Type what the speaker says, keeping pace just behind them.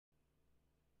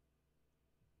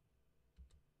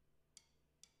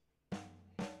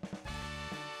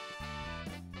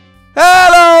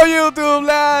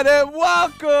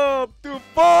Welcome to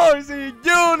Force In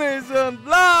Unison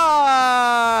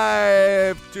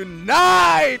Live!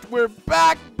 Tonight, we're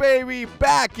back, baby,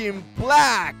 back in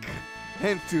black.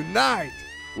 And tonight,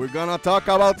 we're gonna talk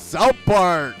about South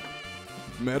Park,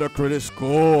 Metacritic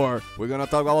score. We're gonna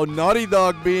talk about Naughty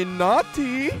Dog being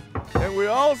naughty. And we're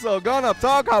also gonna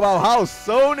talk about how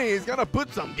Sony is gonna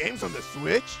put some games on the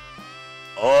Switch.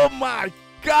 Oh my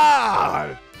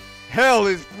God! Hell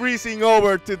is freezing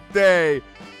over today.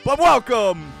 But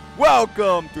welcome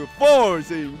to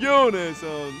Force In Unison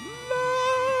Live.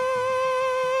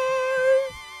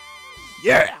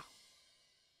 Yeah.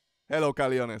 Hello,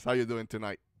 Caliones. How you doing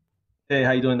tonight? Hey,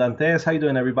 how you doing, Dantes? How you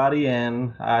doing, everybody?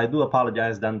 And I do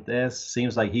apologize, Dantes.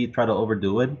 Seems like he tried to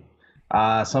overdo it.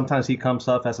 Sometimes he comes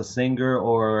off as a singer,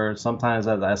 or sometimes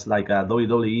as like a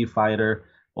WWE fighter,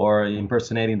 or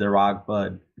impersonating The Rock.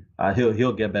 But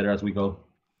he'll get better as we go.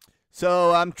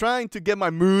 So I'm trying to get my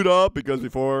mood up because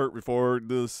before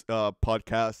this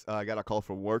podcast, I got a call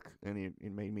from work and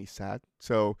it made me sad.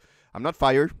 So I'm not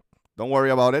fired. Don't worry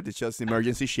about it. It's just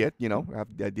emergency shit, I have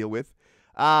to deal with.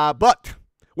 But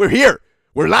we're here.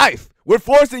 We're live. We're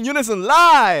Force In Unison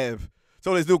Live.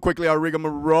 So let's do quickly our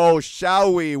rigmarole,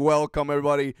 shall we? Welcome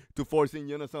everybody to Force In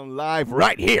Unison Live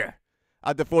right here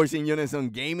at the Force In Unison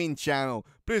Gaming channel.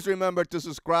 Please remember to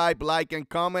subscribe, like, and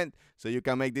comment so you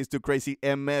can make these two crazy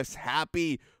MFs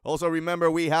happy. Also remember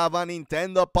we have a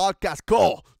Nintendo podcast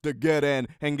call to Get In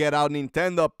and Get Out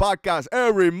Nintendo podcast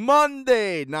every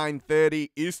Monday,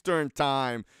 9:30 Eastern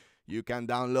Time. You can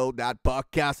download that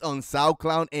podcast on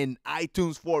SoundCloud and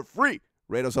iTunes for free.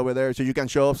 Rate us over there so you can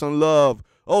show us some love.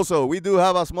 Also, we do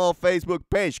have a small Facebook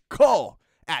page called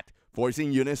at Force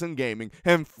In Unison Gaming.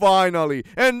 And finally,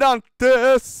 and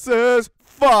Dantes says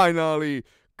finally,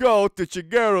 go to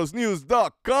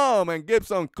chiguerosnews.com and give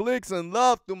some clicks and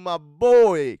love to my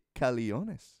boy,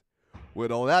 Caliones.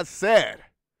 With all that said,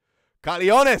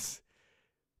 Caliones,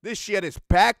 this shit is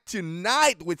packed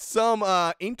tonight with some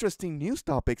interesting news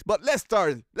topics. But let's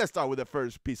start with the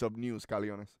first piece of news,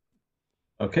 Caliones.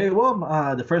 Okay, well,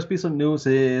 the first piece of news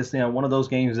is one of those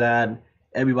games that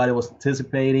everybody was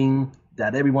anticipating,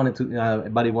 that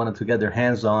everybody wanted to get their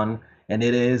hands on, and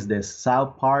it is the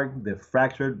South Park, the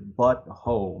Fractured But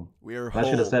Whole. We're whole. I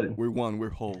should have said it. We're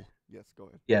whole. Yes, go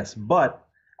ahead. Yes, but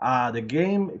the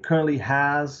game currently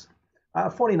has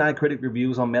 49 critic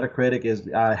reviews on Metacritic.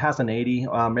 It has an 80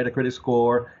 Metacritic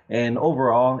score, and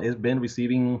overall, it's been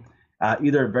receiving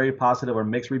either very positive or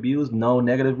mixed reviews, no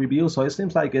negative reviews. So it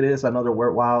seems like it is another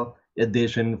worthwhile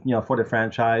addition, for the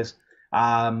franchise.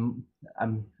 I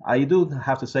do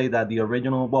have to say that the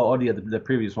original, or the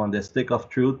previous one, the Stick of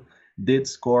Truth, did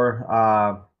score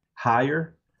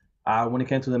higher when it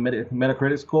came to the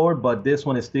Metacritic score, but this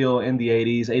one is still in the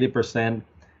 80s, 80%.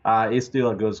 It's still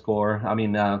a good score. I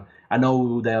mean, I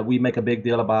know that we make a big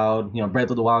deal about,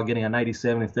 Breath of the Wild getting a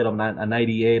 97 instead of a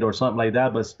 98 or something like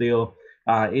that, but still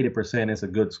 80% is a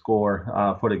good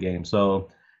score for the game. So,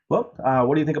 well,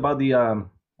 what do you think about the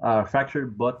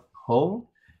Fractured But Whole?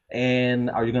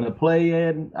 And are you going to play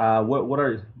it?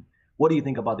 What do you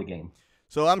think about the game?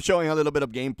 So I'm showing a little bit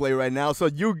of gameplay right now, so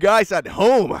you guys at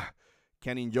home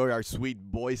can enjoy our sweet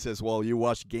voices while you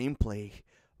watch gameplay.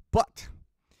 But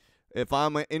if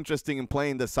I'm interested in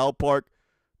playing the South Park,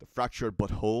 the Fractured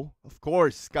But Whole, of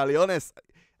course, Caliones,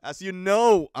 as you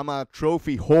know, I'm a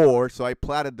trophy whore, so I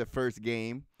platted the first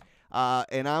game,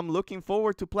 and I'm looking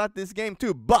forward to plat this game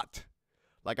too. But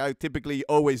like I typically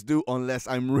always do, unless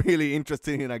I'm really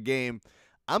interested in a game,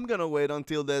 I'm going to wait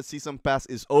until the season pass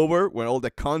is over, when all the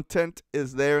content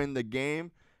is there in the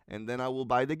game, and then I will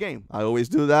buy the game. I always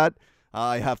do that.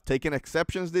 I have taken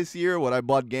exceptions this year when I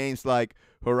bought games like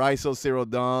Horizon Zero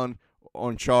Dawn,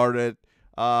 Uncharted,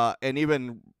 and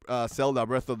even Zelda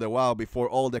Breath of the Wild before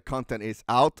all the content is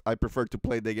out. I prefer to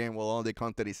play the game while all the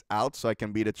content is out so I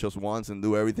can beat it just once and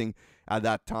do everything at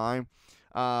that time.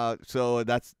 So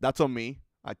that's on me.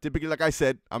 I typically, like I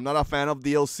said, I'm not a fan of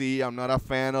DLC. I'm not a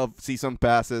fan of season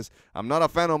passes. I'm not a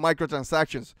fan of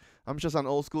microtransactions. I'm just an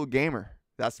old school gamer.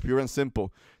 That's pure and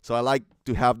simple. So I like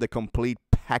to have the complete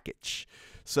package.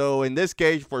 So in this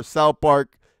case, for South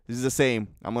Park, this is the same.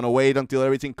 I'm going to wait until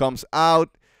everything comes out.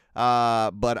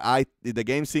 But the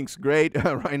game seems great.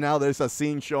 Right now, there's a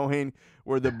scene showing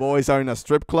where the boys are in a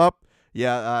strip club.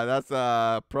 Yeah, that's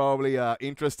probably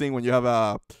interesting when you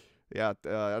have I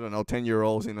don't know,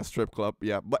 10-year-olds in a strip club.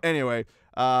 Yeah, but anyway,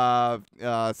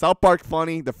 South Park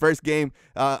funny. The first game,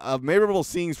 memorable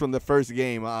scenes from the first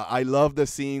game. I love the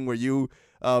scene where you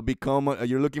become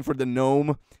you're looking for the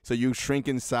gnome, so you shrink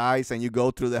in size and you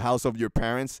go through the house of your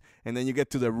parents, and then you get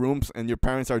to the rooms and your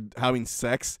parents are having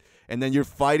sex, and then you're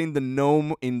fighting the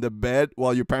gnome in the bed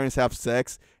while your parents have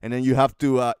sex, and then you have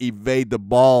to evade the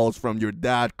balls from your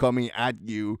dad coming at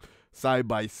you side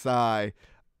by side.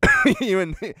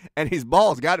 Even and his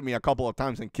balls got me a couple of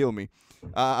times and killed me.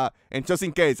 And just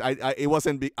in case, it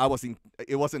wasn't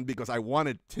because I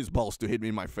wanted his balls to hit me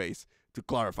in my face. To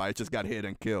clarify, I just got hit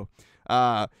and killed.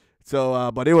 But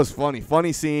it was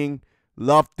funny seeing,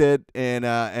 loved it, and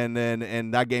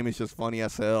that game is just funny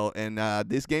as hell. And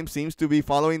this game seems to be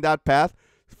following that path.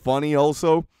 Funny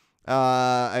also,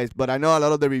 but I know a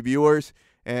lot of the reviewers.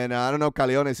 And I don't know,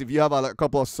 Caleones, if you have a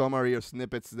couple of summary or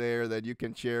snippets there that you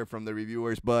can share from the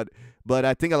reviewers. But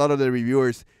I think a lot of the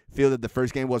reviewers feel that the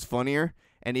first game was funnier.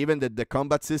 And even that the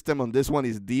combat system on this one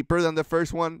is deeper than the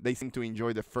first one. They seem to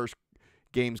enjoy the first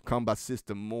game's combat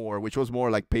system more, which was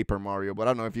more like Paper Mario. But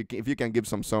I don't know if you can give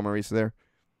some summaries there.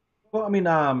 Well, I mean,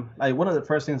 like one of the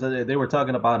first things that they were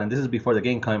talking about, and this is before the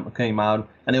game came out,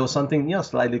 and it was something,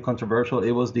 slightly controversial.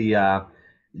 It was the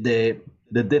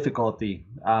difficulty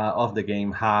of the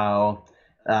game, how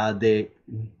the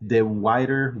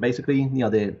wider, basically,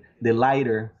 the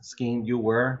lighter skin you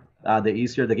were, the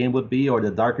easier the game would be, or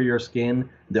the darker your skin,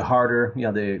 the harder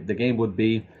the game would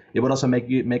be. It would also make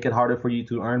it harder for you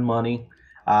to earn money.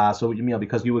 So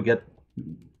because you would get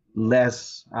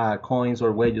less coins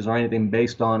or wages or anything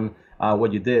based on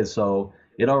what you did. So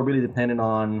it all really depended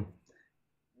on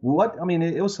what I mean.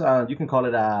 It was you can call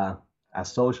it a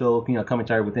social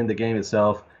commentary within the game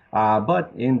itself,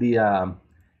 but in the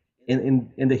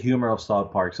in the humor of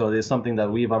South Park. So it's something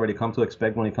that we've already come to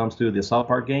expect when it comes to the South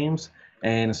Park games,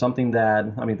 and something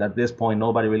that at this point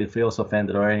nobody really feels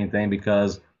offended or anything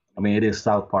because it is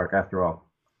South Park after all.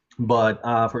 But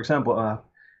for example,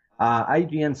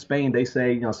 IGN Spain, they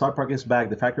say, South Park is back.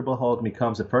 The Factorable Hulk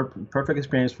becomes a perfect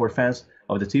experience for fans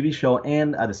of the TV show,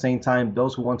 and at the same time,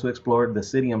 those who want to explore the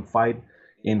city and fight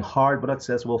in hard but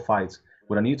accessible fights.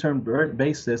 With a new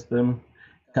turn-based system,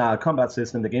 combat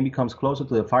system, the game becomes closer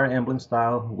to the Fire Emblem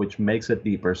style, which makes it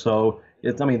deeper. So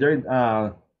they're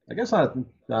I guess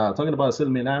talking about a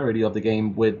similarity of the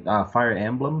game with Fire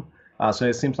Emblem. So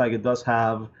it seems like it does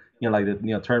have like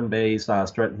the turn-based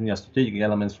strategic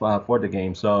elements for the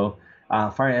game. So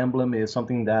Fire Emblem is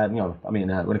something that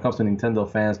when it comes to Nintendo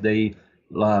fans, they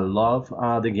love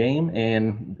the game,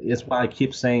 and it's why I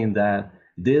keep saying that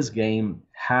this game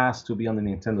has to be on the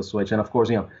Nintendo Switch. And of course,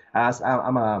 as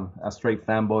I'm a straight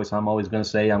fanboy, so I'm always going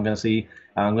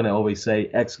to always say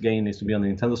X game needs to be on the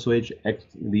Nintendo Switch,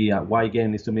 the Y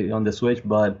game needs to be on the Switch.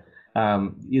 But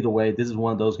either way, this is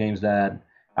one of those games that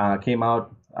came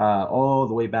out all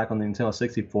the way back on the Nintendo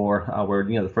 64, where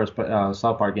the first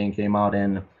South Park game came out,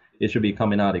 and it should be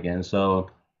coming out again. So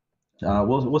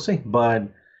we'll see. But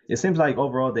it seems like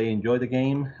overall they enjoy the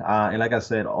game, and like I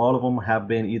said, all of them have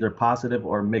been either positive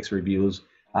or mixed reviews,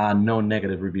 no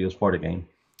negative reviews for the game.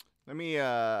 Let me.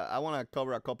 I want to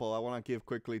cover a couple. I want to give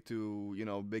quickly to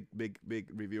big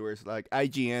reviewers like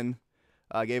IGN.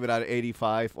 Gave it at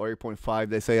 85 or 8.5.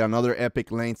 They say another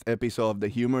epic length episode of the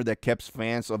humor that kept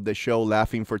fans of the show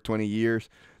laughing for 20 years.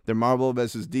 The Marvel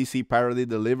vs. DC parody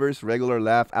delivers regular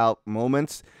laugh out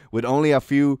moments with only a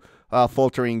few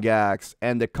faltering gags,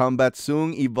 and the combat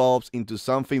soon evolves into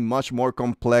something much more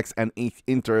complex and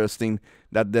interesting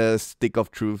than the Stick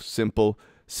of Truth simple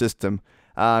system.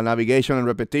 Navigation and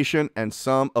repetition and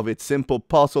some of its simple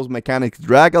puzzles mechanics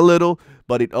drag a little,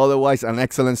 but it otherwise an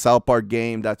excellent South Park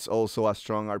game that's also a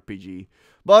strong RPG.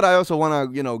 But I also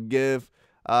want to give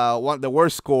the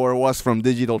worst score was from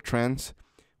Digital Trends,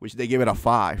 which they gave it a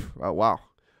 5. Wow.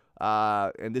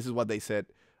 And this is what they said.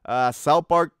 South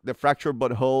Park, The Fractured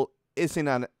But Whole, isn't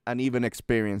an even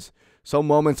experience. Some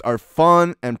moments are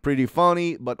fun and pretty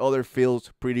funny, but other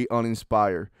feels pretty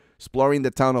uninspired. Exploring the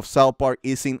town of South Park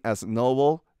isn't as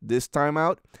novel this time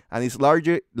out, and it's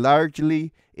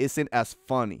largely isn't as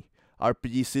funny.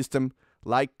 RPG system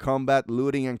like combat,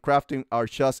 looting, and crafting are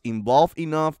just involved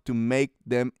enough to make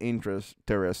them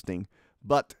interesting.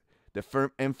 But the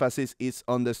firm emphasis is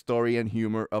on the story and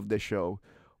humor of the show.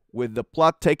 With the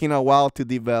plot taking a while to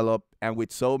develop, and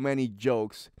with so many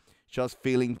jokes just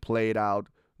feeling played out,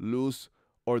 loose,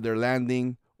 or their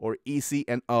landing, or easy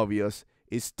and obvious,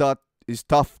 it's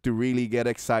tough to really get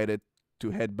excited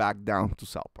to head back down to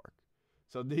South Park.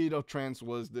 So Digital Trends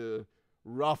was the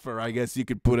rougher, I guess you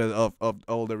could put it, of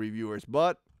all the reviewers.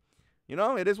 But,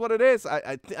 it is what it is.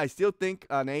 I still think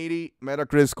an 80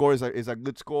 Metacritic score is a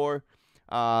good score.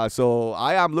 So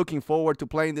I am looking forward to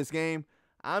playing this game.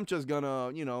 I'm just going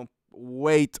to,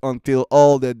 wait until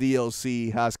all the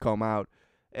DLC has come out.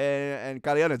 And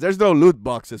Calianes, there's no loot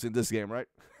boxes in this game, right?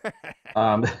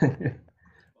 Um,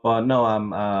 well, no,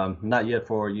 not yet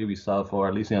for Ubisoft, or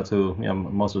at least to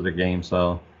most of the games.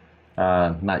 So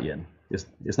not yet.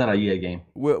 It's not a EA game.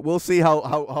 We'll see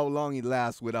how long it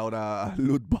lasts without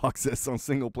loot boxes on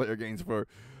single player games for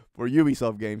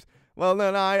Ubisoft games. Well,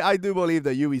 no, I do believe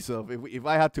that Ubisoft. If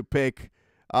I had to pick,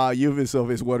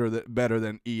 Ubisoft is better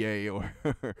than EA or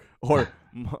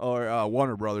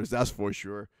Warner Brothers. That's for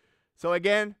sure. So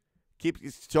again, keep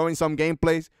showing some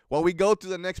gameplays. While we go to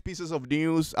the next pieces of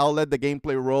news, I'll let the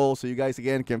gameplay roll so you guys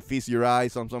again can feast your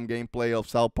eyes on some gameplay of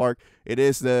South Park. It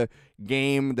is the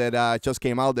game that just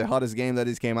came out, the hottest game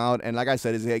that came out, and like I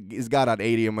said, it's got an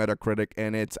 80 on Metacritic,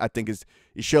 and it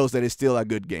shows that it's still a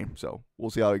good game. So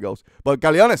we'll see how it goes. But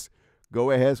Calianes,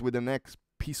 go ahead with the next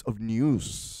piece of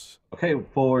news. Okay,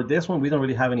 for this one, we don't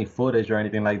really have any footage or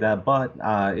anything like that, but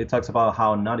it talks about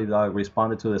how Naughty Dog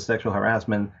responded to the sexual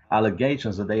harassment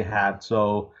allegations that they had.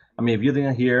 So, I mean, if you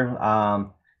didn't hear,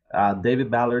 David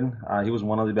Ballard, he was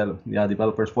one of the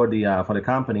developers for the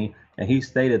company, and he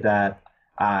stated that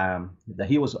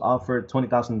he was offered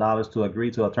 $20,000 to agree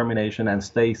to a termination and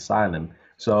stay silent.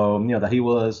 So, that he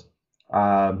was,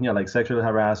 like sexually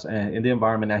harassed in the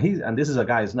environment. And this is a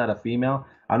guy, it's not a female.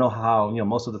 I know how,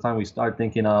 most of the time we start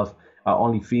thinking of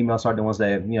only females are the ones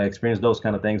that, experience those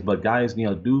kind of things, but guys,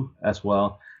 do as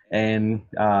well. And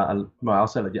I'll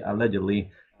say allegedly,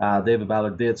 David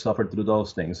Ballard did suffer through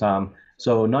those things.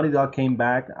 So Naughty Dog came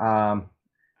back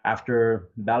after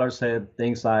Ballard said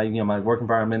things like, my work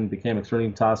environment became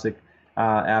extremely toxic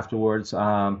afterwards.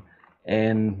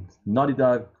 And Naughty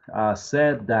Dog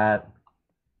said that,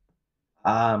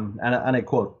 and I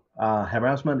quote,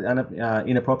 harassment and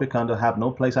inappropriate conduct have no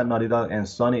place at Naughty Dog and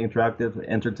Sony Interactive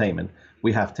Entertainment.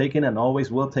 We have taken and always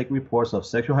will take reports of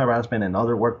sexual harassment and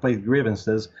other workplace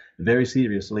grievances very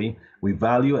seriously. We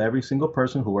value every single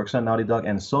person who works at Naughty Dog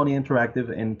and Sony Interactive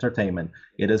Entertainment.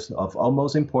 It is of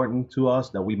utmost importance to us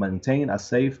that we maintain a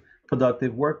safe,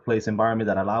 productive workplace environment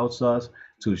that allows us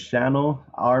to channel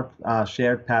our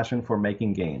shared passion for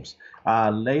making games.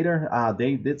 Later,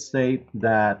 they did state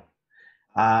that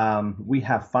we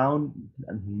have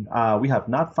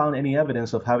not found any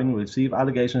evidence of having received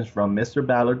allegations from Mr.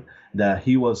 Ballard that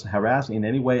he was harassed in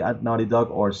any way at Naughty Dog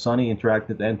or Sony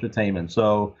Interactive Entertainment.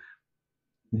 So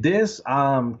this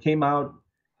came out,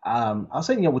 I'll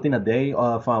say, within a day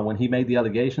of when he made the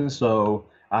allegations. So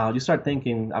you start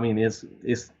thinking, I mean, it's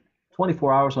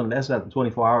 24 hours or less than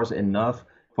 24 hours enough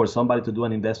for somebody to do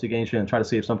an investigation and try to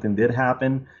see if something did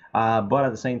happen. But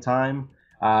at the same time,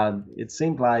 it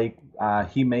seemed like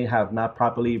he may have not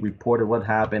properly reported what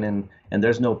happened, and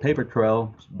there's no paper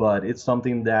trail, but it's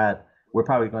something that we're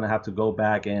probably going to have to go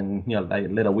back and like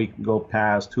let a week go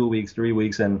past, 2 weeks, 3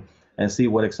 weeks, and see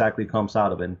what exactly comes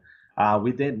out of it.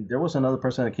 There was another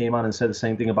person that came out and said the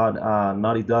same thing about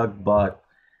Naughty Dog, but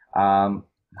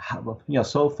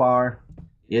so far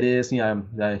it is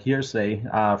hearsay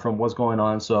from what's going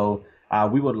on. So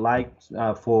we would like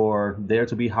for there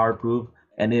to be hard proof,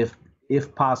 and if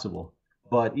possible.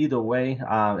 But either way,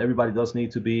 everybody does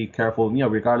need to be careful,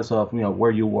 regardless of,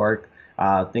 where you work.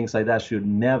 Things like that should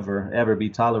never, ever be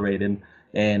tolerated.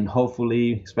 And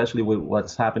hopefully, especially with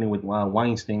what's happening with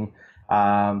Weinstein,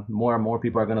 more and more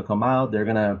people are going to come out. They're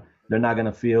not going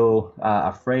to feel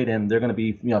afraid, and they're going to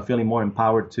be, feeling more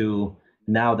empowered to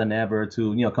now than ever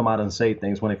to, come out and say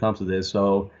things when it comes to this.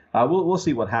 So we'll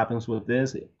see what happens with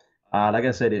this. Like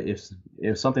I said,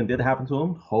 if something did happen to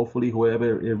him, hopefully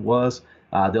whoever it was,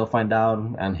 they'll find out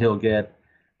and he'll get,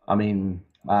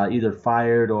 either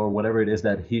fired or whatever it is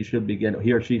that he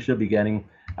or she should be getting.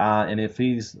 And if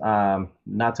he's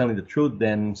not telling the truth,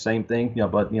 then same thing,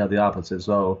 but the opposite.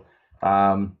 So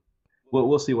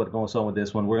we'll see what goes on with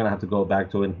this one. We're gonna have to go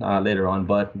back to it later on.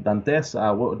 But Dantes,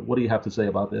 what do you have to say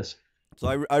about this?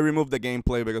 So I removed the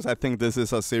gameplay because I think this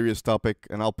is a serious topic,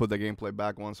 and I'll put the gameplay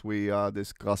back once we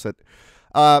discuss it.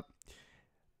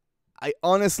 I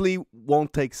honestly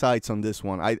won't take sides on this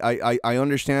one. I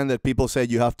understand that people said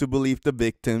you have to believe the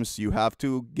victims, you have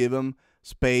to give them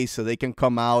space so they can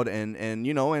come out and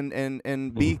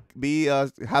be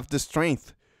have the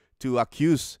strength to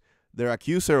accuse their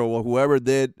accuser or whoever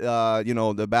did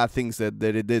the bad things that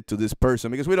it did to this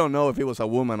person, because we don't know if it was a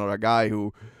woman or a guy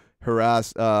who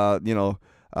harassed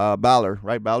Ballard,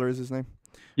 right? Ballard is his name?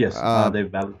 Yes,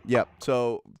 David Ballard. Yeah,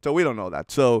 so we don't know that.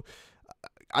 So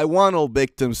I want all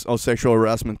victims of sexual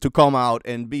harassment to come out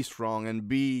and be strong and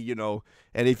be,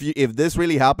 and if this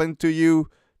really happened to you,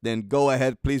 then go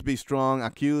ahead, please be strong,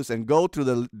 accuse, and go through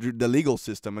the legal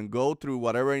system and go through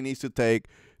whatever it needs to take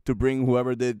to bring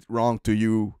whoever did wrong to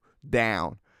you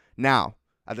down. Now,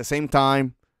 at the same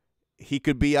time, he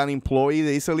could be unemployed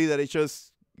easily. That he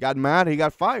just got mad, he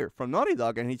got fired from Naughty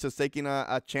Dog, and he's just taking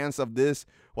a chance of this.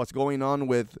 What's going on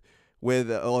with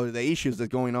all the issues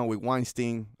that's going on with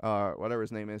Weinstein, whatever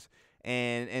his name is,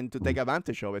 and to take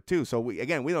advantage of it too. So we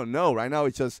don't know right now.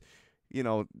 It's just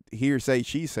hearsay,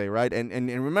 she say, right? And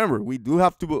remember, we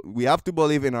have to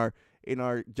believe in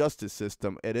our justice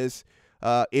system. It is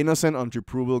innocent until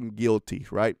proven guilty,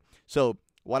 right? So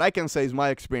what I can say is my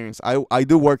experience. I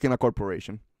do work in a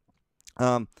corporation.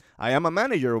 I am a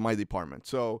manager of my department,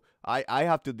 so I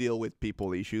have to deal with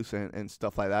people issues and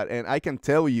stuff like that. And I can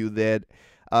tell you that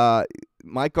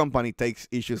my company takes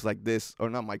issues like this, or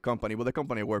not my company, but the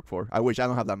company I work for. I wish I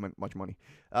don't have that much money.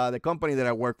 The company that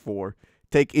I work for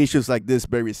take issues like this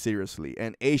very seriously.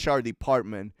 And HR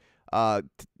department,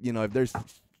 if there's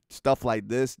stuff like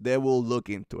this, they will look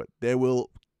into it. They will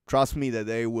trust me that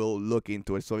they will look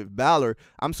into it. So if Valor,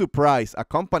 I'm surprised a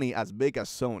company as big as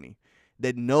Sony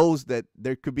that knows that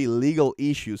there could be legal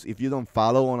issues if you don't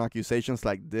follow on accusations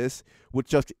like this would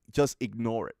just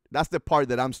ignore it. That's the part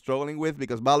that I'm struggling with,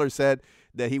 because Valor said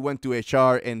that he went to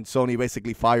HR and Sony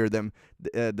basically fired them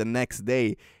the next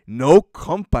day. No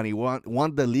company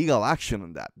want the legal action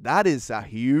on that. That is a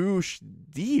huge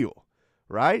deal,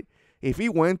 right? If he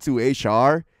went to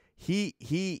HR,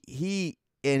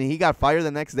 and he got fired the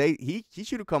next day, he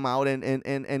should have come out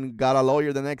and got a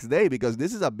lawyer the next day, because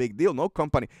this is a big deal. No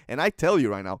company, and I tell you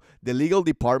right now, the legal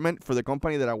department for the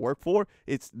company that I work for,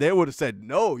 they would have said,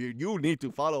 no, you need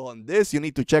to follow on this, you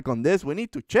need to check on this, we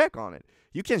need to check on it.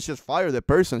 You can't just fire the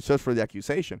person just for the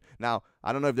accusation. Now,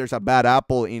 I don't know if there's a bad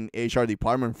apple in HR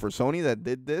department for Sony that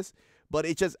did this, but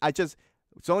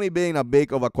Sony being a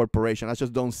big of a corporation, I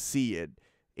just don't see it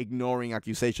ignoring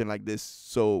accusation like this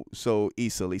so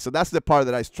easily. So that's the part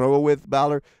that I struggle with,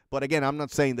 Valor. But again, I'm not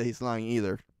saying that he's lying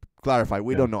either. Clarify,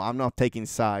 we don't know. I'm not taking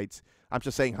sides. I'm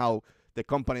just saying how the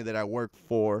company that I work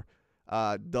for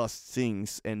does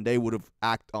things, and they would have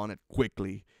acted on it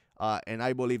quickly. And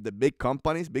I believe the big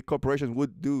companies, big corporations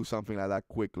would do something like that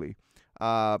quickly.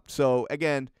 So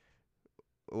again,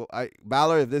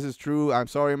 Valor, if this is true, I'm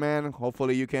sorry, man.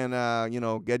 Hopefully you can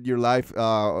get your life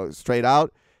straight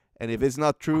out. And if it's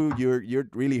not true, you're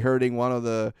really hurting one of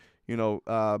the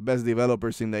best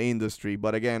developers in the industry.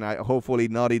 But again, hopefully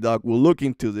Naughty Dog will look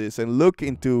into this and look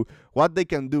into what they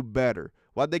can do better,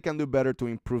 to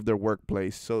improve their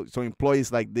workplace, so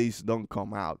employees like these don't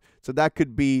come out. So that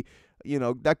could be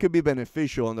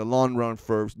beneficial in the long run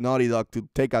for Naughty Dog to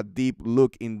take a deep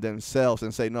look in themselves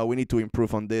and say, no, we need to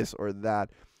improve on this or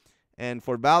that. And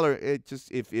for Valor, it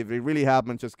just if it really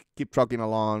happens, just keep trucking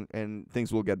along and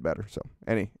things will get better. So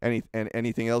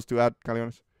anything else to add,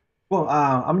 Caliones? Well,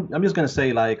 I'm just gonna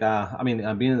say, like,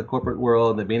 being in the corporate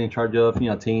world and being in charge of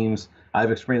teams, I've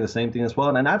experienced the same thing as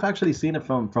well, and I've actually seen it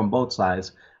from both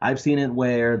sides. I've seen it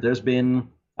where there's been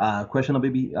questionable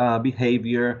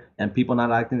behavior and people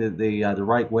not acting the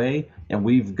right way, and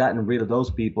we've gotten rid of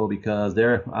those people because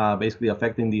they're basically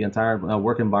affecting the entire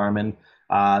work environment.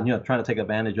 Trying to take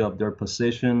advantage of their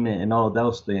position and all of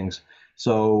those things.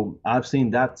 So I've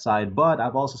seen that side, but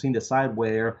I've also seen the side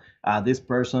where this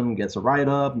person gets a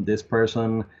write-up, this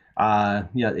person,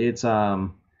 it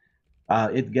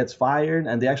gets fired,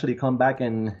 and they actually come back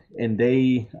and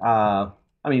they,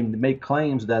 make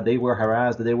claims that they were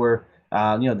harassed, that they were,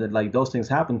 that like those things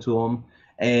happened to them,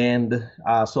 and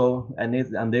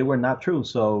they were not true.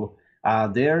 So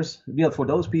there's, for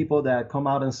those people that come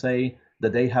out and say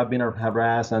that they have been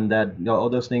harassed and that all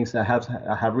those things that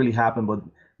have really happened, but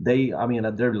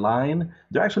they're lying.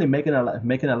 They're actually making a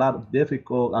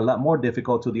lot more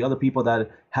difficult to the other people that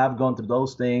have gone through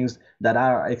those things, that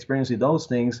are experiencing those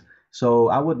things. So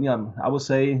I would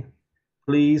say,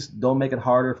 please don't make it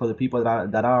harder for the people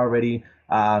that are already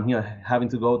having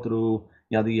to go through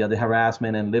the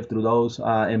harassment and live through those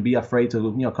and be afraid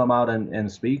to come out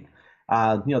and speak.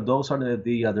 Those are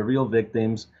the real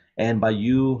victims. And by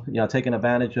taking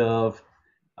advantage of,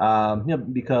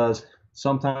 because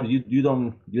sometimes you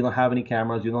don't have any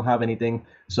cameras, you don't have anything,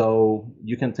 so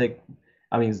you can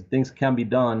things can be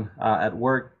done at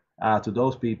work to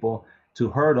those people to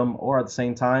hurt them, or at the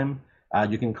same time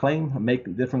you can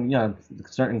make different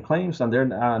certain claims, and they're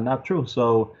not true.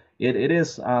 So it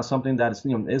is something that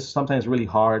is sometimes really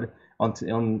hard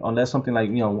unless something like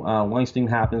Weinstein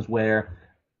happens, where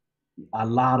a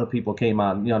lot of people came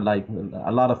out, like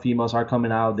a lot of females are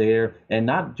coming out there, and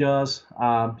not just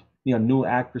new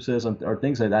actresses or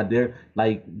things like that. They're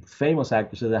like famous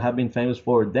actresses that have been famous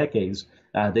for decades.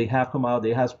 They have come out,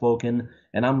 they have spoken,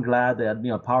 and I'm glad that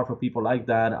powerful people like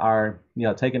that are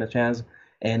taking a chance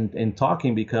and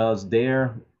talking, because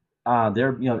they're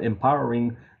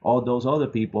empowering all those other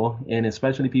people, and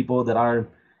especially people that are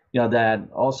that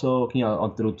also,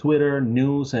 through Twitter,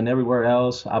 news, and everywhere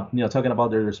else, talking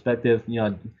about their respective,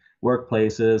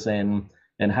 workplaces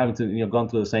and having to, gone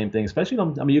through the same thing. Especially,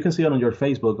 I mean, you can see it on your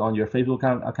Facebook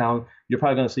account. You're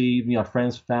probably gonna see,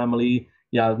 friends, family,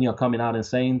 coming out and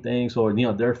saying things, or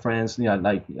their friends,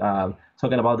 like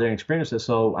talking about their experiences.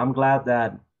 So I'm glad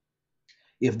that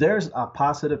if there's a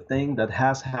positive thing that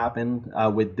has happened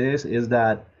with this is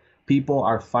that people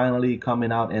are finally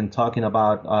coming out and talking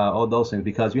about all those things,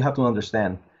 because you have to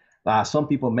understand, some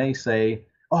people may say,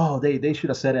 oh, they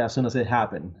should have said it as soon as it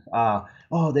happened.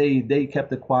 Oh, they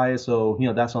kept it quiet, so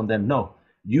that's on them. No,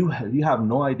 you have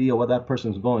no idea what that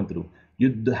person's going through.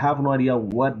 You have no idea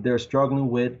what they're struggling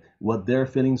with, what their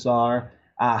feelings are,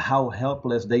 how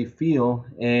helpless they feel,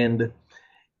 and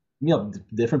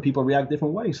different people react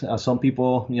different ways. Some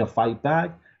people, fight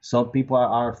back. Some people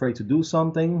are afraid to do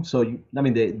something. So, I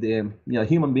mean,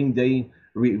 human being,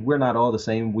 we're not all the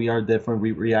same. We are different.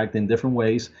 We react in different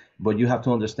ways. But you have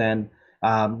to understand,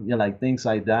 like things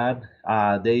like that,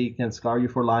 they can scar you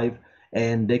for life,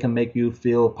 and they can make you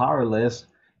feel powerless,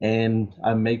 and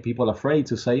make people afraid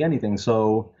to say anything.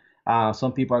 So,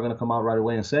 some people are going to come out right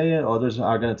away and say it. Others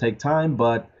are going to take time,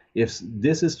 but if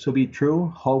this is to be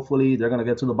true, hopefully they're going to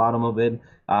get to the bottom of it,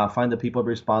 find the people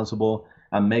responsible,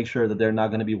 and make sure that they're not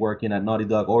going to be working at Naughty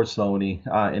Dog or Sony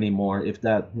anymore, if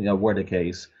that were the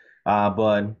case.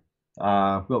 But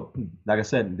well, like I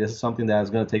said, this is something that is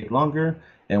going to take longer,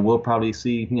 and we'll probably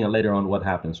see later on what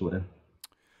happens with it.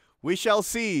 We shall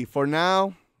see. For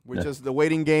now, we're Yeah. just the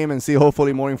waiting game and see.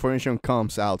 Hopefully, more information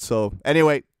comes out. So,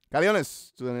 anyway,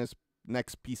 Caliones, to the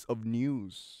next piece of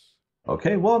news.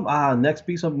 Okay, well, next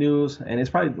piece of news, and it's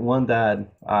probably one that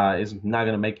is not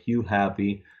going to make you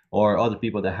happy or other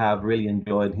people that have really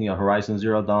enjoyed, Horizon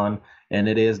Zero Dawn, and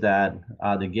it is that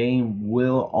the game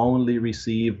will only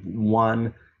receive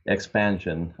one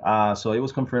expansion. So it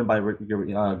was confirmed by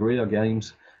Guerrilla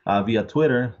Games via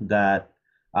Twitter that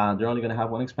they're only going to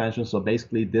have one expansion. So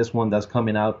basically, this one that's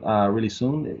coming out really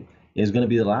soon is going to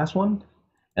be the last one,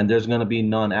 and there's going to be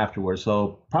none afterwards.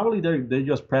 So probably they're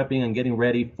just prepping and getting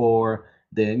ready for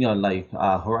the like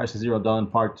Horizon Zero Dawn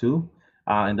Part Two,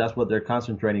 and that's what they're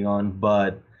concentrating on.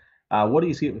 But what do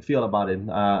you feel about it?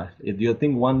 Do you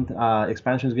think one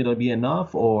expansion is going to be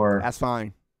enough, or? That's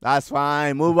fine. That's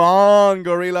fine. Move on,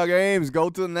 Guerrilla Games. Go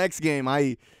to the next game.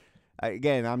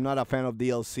 Again, I'm not a fan of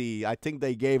DLC. I think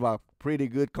they gave a pretty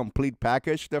good complete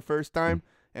package the first time,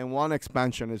 and one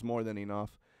expansion is more than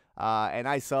enough. And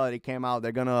I saw it came out.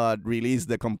 They're gonna release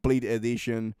the complete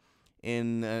edition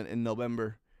in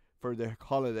November for the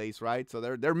holidays, right? So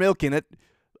they're milking it.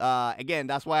 Again,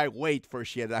 that's why I wait for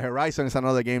shit. Horizon is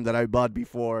another game that I bought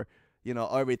before,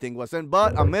 everything was in.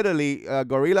 But admittedly,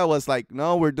 Gorilla was like,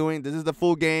 no, this is the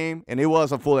full game, and it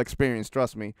was a full experience,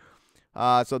 trust me.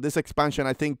 So this expansion,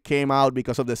 I think, came out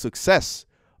because of the success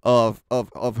of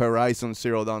Horizon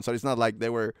Zero Dawn. So it's not like they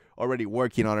were already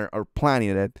working on it or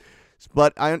planning it.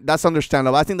 But that's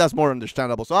understandable. I think that's more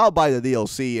understandable. So I'll buy the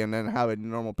DLC and then have it in a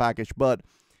normal package. But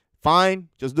fine,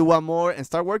 just do one more and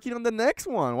start working on the next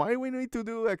one. Why do we need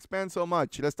to expand so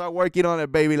much? Let's start working on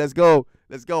it, baby. Let's go.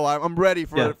 I'm ready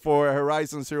for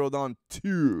Horizon Zero Dawn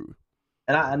 2.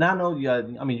 And I know,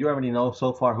 I mean, you already know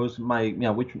so far who's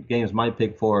which game is my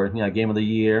pick for, game of the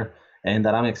year, and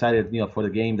that I'm excited, for the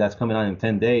game that's coming out in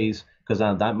 10 days, because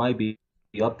that might be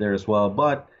up there as well.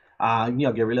 But,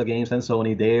 Guerrilla Games and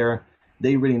Sony,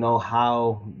 they really know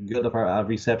how good of a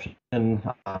reception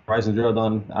Horizon Zero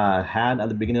Dawn had at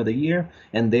the beginning of the year,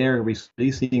 and they're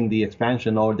releasing the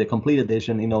expansion or the complete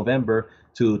edition in November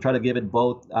to try to give it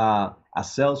both a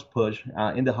sales push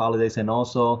in the holidays, and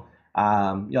also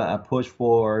a push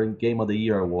for Game of the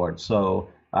Year award. So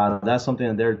that's something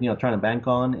that they're trying to bank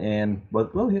on.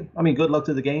 But well, I mean, good luck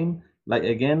to the game. Like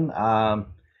again,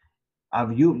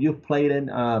 you've played it,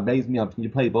 you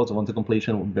played both of them to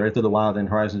completion, Breath of the Wild and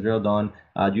Horizon Zero Dawn.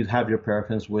 You have your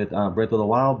preference with Breath of the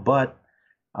Wild, but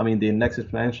I mean the next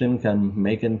expansion can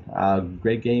make a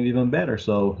great game even better.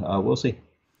 So we'll see.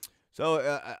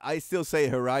 So I still say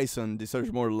Horizon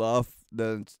deserves more love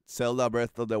than Zelda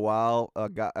Breath of the Wild.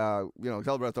 Zelda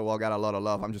Breath of the Wild got a lot of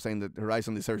love. I'm just saying that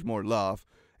Horizon deserves more love.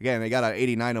 Again, they got an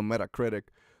 89 on Metacritic,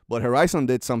 but Horizon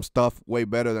did some stuff way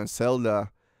better than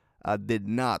Zelda did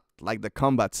not, like the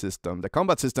combat system. The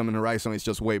combat system in Horizon is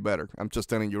just way better. I'm just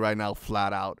telling you right now,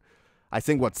 flat out. I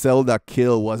think what Zelda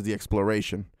killed was the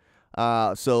exploration.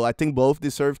 So I think both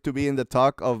deserve to be in the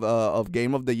talk of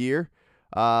Game of the Year.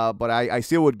 But I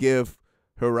still would give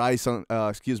Zelda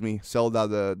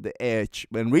the edge,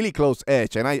 and really close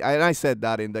edge. And I said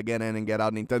that in the Get In and Get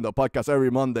Out Nintendo podcast every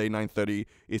Monday, 9:30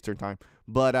 Eastern time.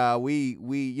 But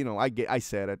I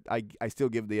said it. I still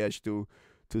give the edge to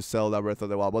to Zelda Breath of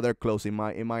the Wild. But they're close in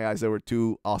my eyes. There were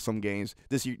two awesome games.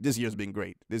 This year's been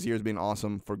great. This year's been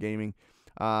awesome for gaming.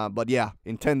 But yeah,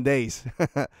 in 10 days,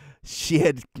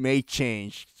 shit may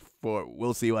change.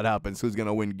 We'll see what happens. Who's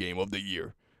gonna win Game of the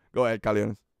Year? Go ahead,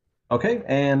 Caliones. Okay,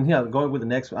 and yeah, going with the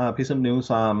next piece of news.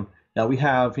 Yeah, we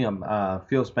have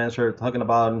Phil Spencer talking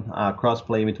about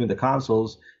crossplay between the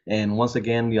consoles, and once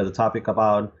again, the topic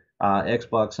about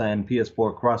Xbox and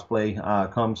PS4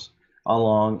 crossplay comes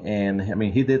along, and I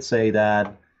mean, he did say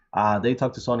that they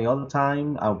talk to Sony all the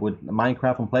time. With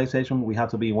Minecraft on PlayStation, we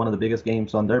have to be one of the biggest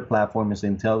games on their platform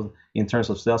in terms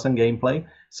of sales and gameplay.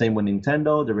 Same with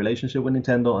Nintendo. The relationship with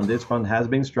Nintendo on this front has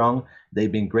been strong.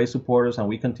 They've been great supporters, and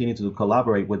we continue to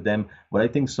collaborate with them. But I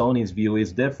think Sony's view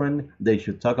is different. They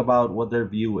should talk about what their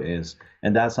view is,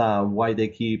 and that's why they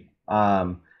keep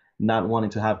not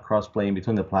wanting to have crossplay in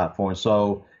between the platforms.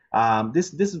 So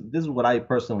this is what I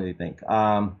personally think.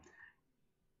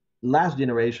 Last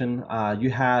generation,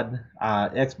 you had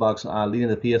Xbox leading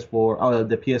the PS4,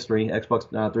 the PS3, Xbox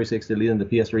 360 leading the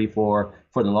PS3 for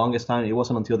the longest time. It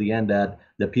wasn't until the end that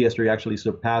the PS3 actually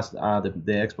surpassed the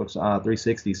Xbox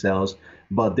 360 sales.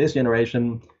 But this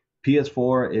generation,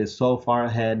 PS4 is so far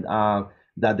ahead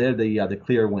that they're the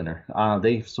clear winner.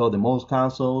 They sold the most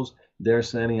consoles. They're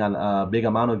selling a big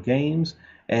amount of games,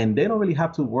 and they don't really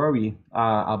have to worry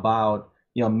about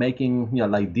making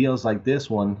like deals like this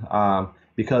one.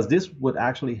 Because this would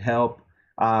actually help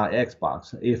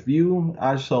Xbox. If you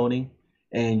are Sony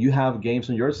and you have games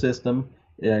on your system,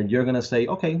 you're gonna say,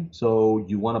 okay, so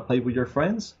you want to play with your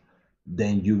friends,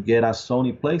 then you get a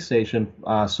Sony PlayStation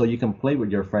so you can play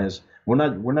with your friends. We're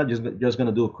not just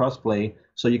gonna do a crossplay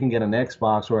so you can get an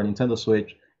Xbox or a Nintendo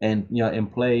Switch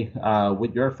and play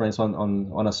with your friends on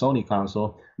a Sony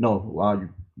console. No,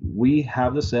 we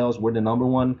have the sales. We're the number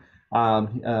one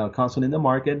console in the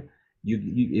market. You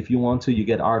if you want to, you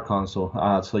get our console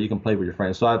so you can play with your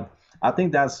friends. So I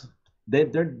think they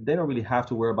don't really have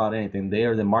to worry about anything. They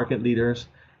are the market leaders,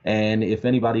 and if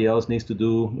anybody else needs to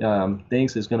do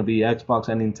things, it's going to be Xbox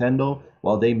and Nintendo.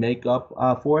 Well, they make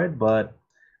up for it, but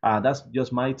that's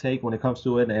just my take when it comes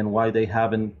to it and why they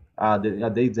haven't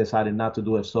they decided not to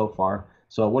do it so far.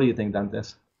 So what do you think,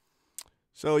 Dantes?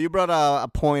 So you brought a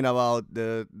point about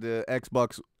the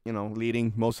Xbox,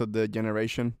 leading most of the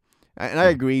generation. And I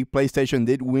agree, PlayStation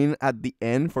did win at the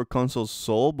end for consoles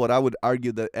sold, but I would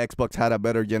argue that Xbox had a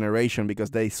better generation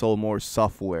because they sold more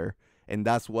software, and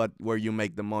that's where you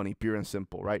make the money, pure and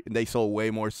simple, right? And they sold way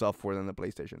more software than the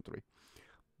PlayStation 3.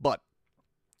 But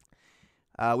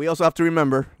we also have to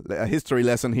remember a history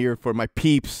lesson here for my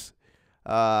peeps.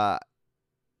 Sony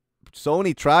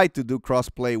tried to do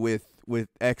crossplay with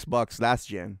Xbox last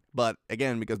gen, but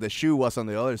again, because the shoe was on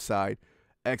the other side,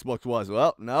 Xbox was,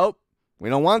 well, nope. We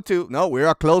don't want to. No, we're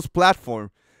a closed platform.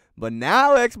 But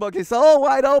now Xbox is all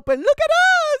wide open. Look at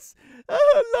us.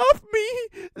 Love me,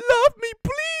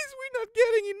 please. We're not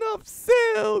getting enough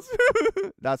sales.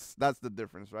 That's the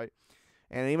difference, right?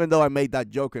 And even though I made that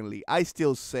jokingly, I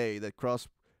still say that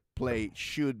cross-play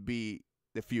should be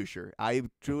the future. I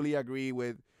truly agree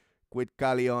with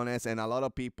Caliones and a lot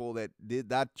of people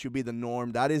that should be the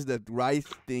norm. That is the right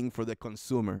thing for the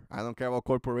consumer. I don't care about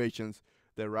corporations.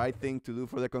 The right thing to do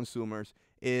for the consumers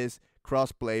is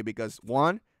cross-play because,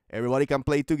 one, everybody can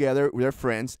play together with their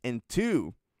friends, and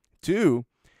two,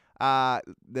 the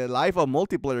life of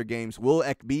multiplayer games will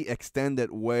be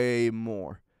extended way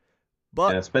more.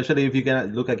 But especially if you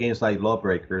can look at games like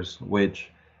Lawbreakers, which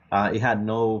it had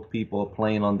no people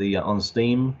playing on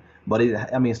Steam, but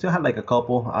it still had like a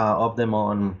couple of them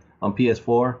on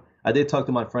PS4. I did talk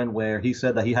to my friend where he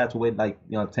said that he had to wait like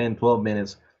 10, 12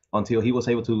 minutes until he was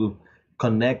able to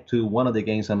connect to one of the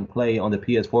games and play on the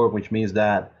PS4, which means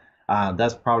that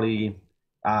that's probably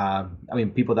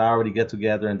people that already get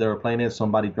together and they were playing it,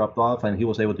 somebody dropped off and he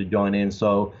was able to join in.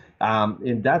 So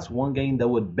and that's one game that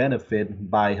would benefit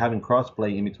by having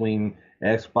crossplay in between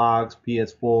Xbox,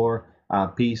 PS4,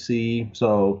 PC.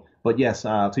 So, but yes,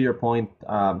 to your point,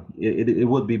 it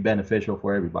would be beneficial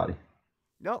for everybody.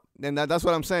 No, and that's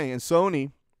what I'm saying. And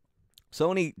Sony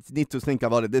needs to think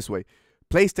about it this way.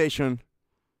 PlayStation,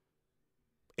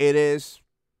 it is,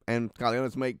 and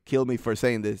Caliones may kill me for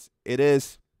saying this, it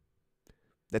is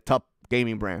the top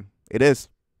gaming brand. It is.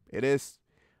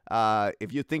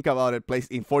 If you think about it,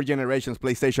 in 4 generations,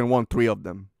 PlayStation won 3 of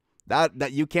them.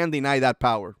 That you can't deny that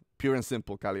power, pure and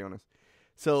simple, Caliones.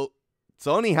 So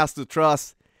Sony has to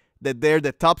trust that they're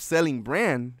the top-selling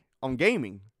brand on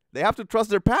gaming. They have to trust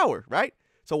their power, right?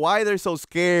 So why they're so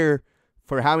scared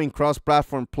for having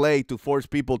cross-platform play to force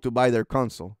people to buy their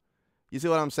console? You see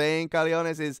what I'm saying,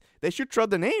 Caliones? Is they should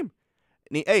trust the name.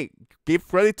 Hey, give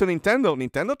credit to Nintendo.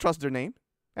 Nintendo trusts their name.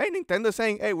 Hey, Nintendo's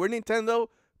saying, hey, we're Nintendo.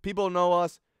 People know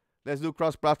us. Let's do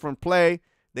cross-platform play.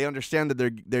 They understand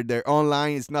that their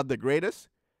online is not the greatest,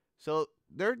 so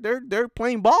they're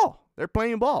playing ball. They're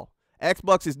playing ball.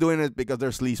 Xbox is doing it because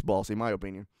they're sleazeballs, in my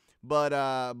opinion. But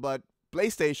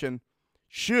PlayStation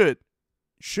should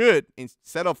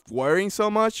instead of worrying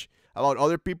so much about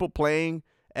other people playing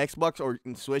Xbox or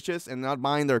in Switches and not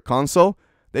buying their console,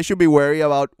 they should be worried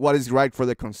about what is right for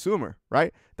the consumer,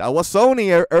 right? That was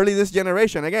Sony early this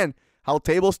generation. Again, how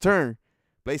tables turn.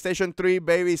 PlayStation 3,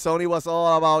 baby, Sony was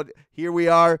all about, here we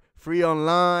are, free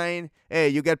online. Hey,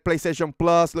 you get PlayStation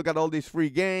Plus. Look at all these free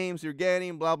games you're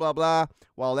getting, blah, blah, blah.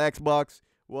 While Xbox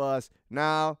was,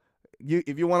 now,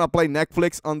 if you want to play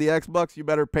Netflix on the Xbox, you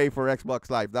better pay for Xbox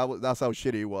Live. That's how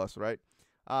shitty it was, right?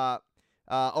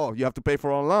 Oh, you have to pay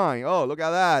for online. Oh, look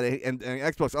at that. And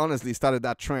Xbox honestly started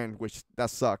that trend, which that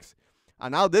sucks.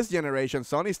 And now this generation,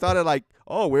 Sony started like,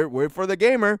 oh, we're for the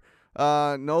gamer.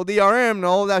 No DRM,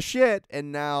 no that shit.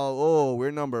 And now, oh, we're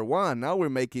number one. Now we're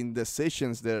making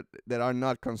decisions that are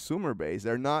not consumer based.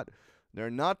 They're not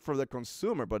for the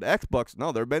consumer. But Xbox,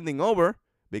 no, they're bending over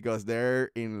because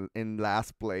they're in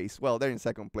last place. Well, they're in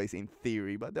second place in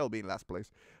theory, but they'll be in last place.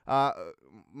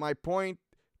 My point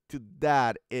to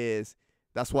that is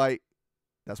that's why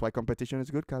competition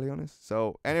is good, Caliones.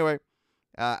 So anyway,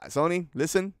 Sony,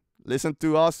 listen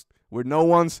to us. We're no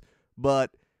ones,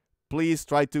 but please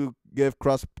try to give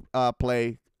cross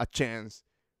play a chance.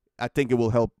 I think it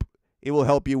will help. It will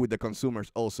help you with the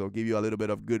consumers also, give you a little bit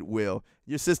of goodwill.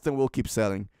 Your system will keep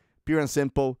selling. Pure and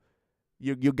simple.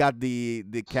 You got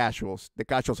the casuals. The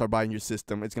casuals are buying your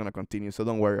system. It's gonna continue, so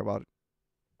don't worry about it.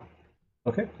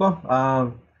 Okay,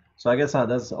 well, so I guess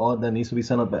that's all that needs to be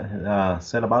said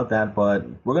about that. But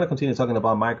we're gonna continue talking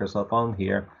about Microsoft on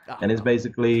here, and it's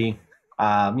basically,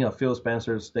 Phil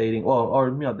Spencer stating,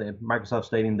 the Microsoft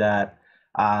stating that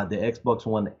the Xbox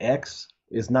One X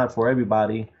is not for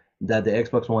everybody. That the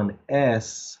Xbox One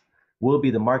S will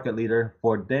be the market leader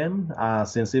for them,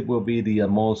 since it will be the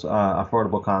most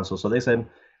affordable console. So they said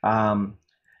the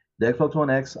Xbox One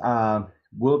X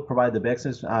will provide the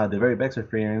very best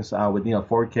experience with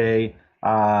 4K,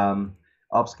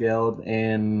 upscaled,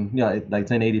 and like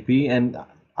 1080p. And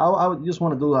I just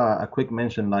want to do a quick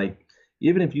mention, like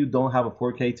even if you don't have a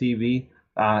 4K TV,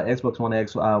 Xbox One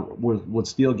X would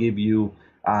still give you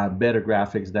better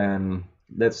graphics than,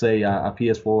 let's say, a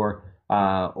PS4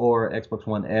 or Xbox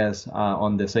One S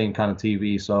on the same kind of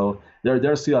TV. So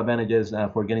there are still advantages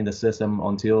for getting the system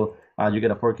until you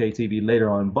get a 4K TV later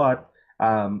on. But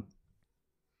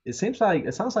it sounds like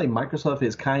Microsoft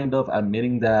is kind of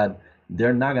admitting that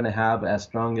they're not going to have as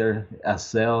stronger as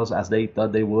sales as they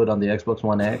thought they would on the Xbox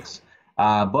One X.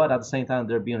 But at the same time,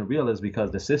 they're being realists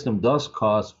because the system does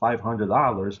cost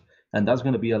 $500, and that's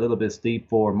going to be a little bit steep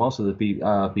for most of the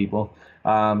people.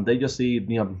 They just see,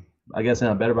 I guess,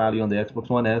 a better value on the Xbox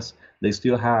One S. They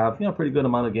still have, pretty good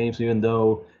amount of games, even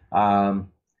though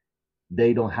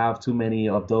they don't have too many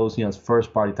of those,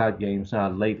 first-party type games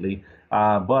lately.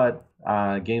 But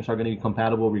games are going to be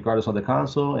compatible regardless of the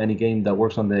console. Any game that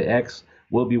works on the X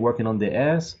will be working on the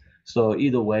S. So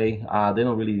either way, they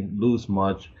don't really lose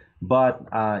much. But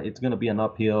it's going to be an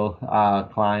uphill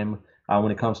climb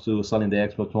when it comes to selling the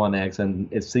Xbox One X. And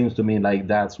it seems to me like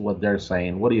that's what they're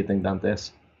saying. What do you think,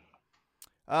 Dantes?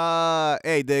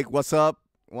 Hey, Dick, what's up?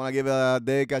 Want to give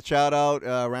Dick a shout out.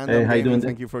 Random Hey, how you Gaming, doing,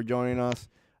 thank you for joining us.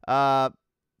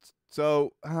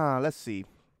 So let's see.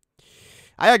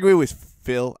 I agree with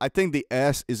Phil. I think the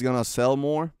S is gonna sell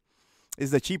more.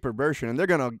 It's the cheaper version, and they're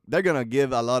gonna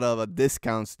give a lot of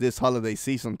discounts this holiday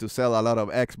season to sell a lot of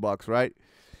Xbox, right?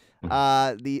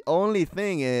 The only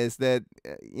thing is that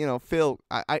Phil,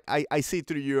 I see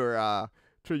through your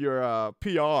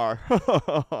PR,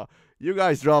 you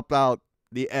guys dropped out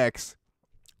the X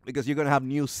because you're gonna have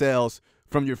new sales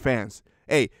from your fans.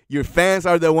 Hey, your fans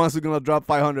are the ones who are gonna drop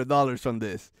 $500 from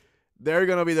this. They're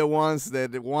going to be the ones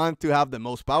that want to have the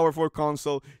most powerful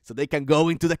console so they can go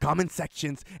into the comment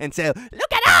sections and say,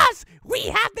 look at us! We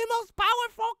have the most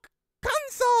powerful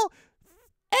console!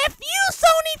 F you,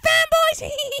 Sony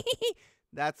fanboys!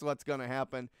 That's what's going to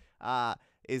happen.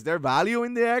 Is there value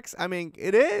in the X? I mean,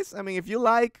 it is. I mean, if you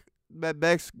like the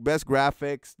best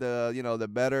graphics, the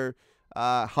better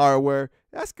hardware,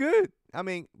 that's good. I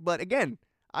mean, but again,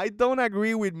 I don't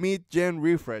agree with mid-gen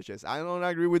refreshes. I don't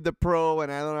agree with the Pro, and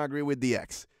I don't agree with the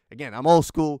X. Again, I'm old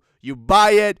school. You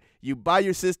buy it. You buy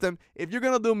your system. If you're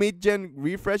going to do mid-gen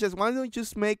refreshes, why don't you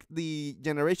just make the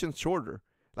generations shorter?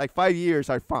 Like 5 years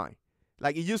are fine.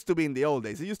 Like it used to be in the old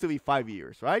days. It used to be 5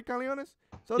 years, right, Caliones?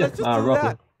 So let's just do roughly.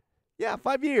 that. Yeah,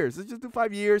 5 years. Let's just do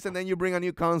 5 years, and then you bring a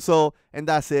new console, and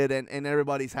that's it, and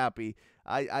everybody's happy.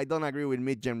 I don't agree with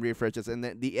mid-gen refreshes, and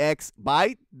the X,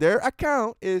 by their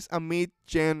account, is a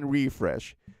mid-gen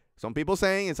refresh. Some people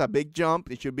saying it's a big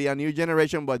jump. It should be a new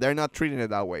generation, but they're not treating it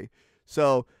that way.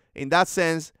 So in that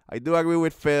sense, I do agree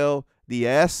with Phil. The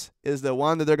S is the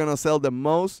one that they're going to sell the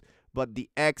most, but the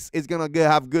X is going to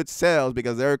have good sales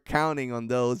because they're counting on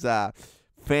those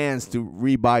fans to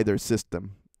rebuy their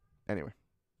system. Anyway.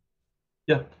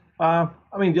 Yeah. I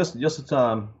mean, just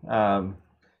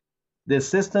the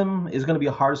system is going to be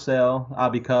a hard sell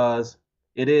because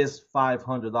it is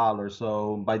 $500.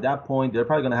 So by that point, they're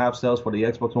probably going to have sales for the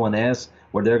Xbox One S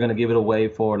where they're going to give it away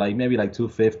for like maybe like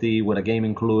 250 with a game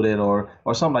included or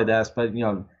something like that. But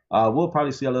we'll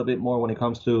probably see a little bit more when it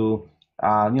comes to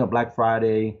Black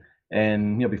Friday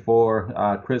and before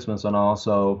Christmas and all.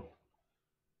 So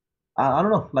I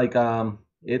don't know. Like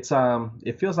it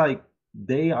feels like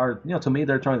they are, to me,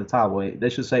 they're turning the top way. They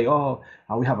should say, oh,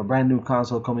 we have a brand new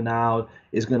console coming out.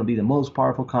 It's going to be the most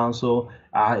powerful console.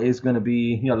 It's going to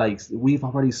be, like we've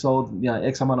already sold,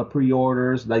 X amount of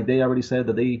pre-orders. Like they already said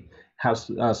that they have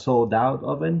sold out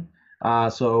of it.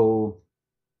 So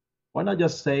why not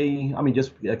just say, I mean,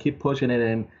 just keep pushing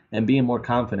it and being more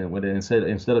confident with it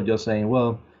instead of just saying,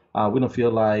 well, we don't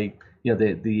feel like,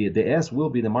 the S will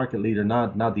be the market leader,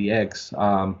 not the X.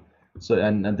 So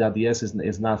and that the S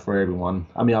is not for everyone.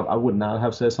 I mean, I would not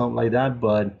have said something like that,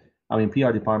 but I mean,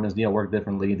 PR departments work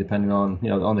differently depending on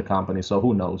on the company. So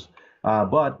who knows?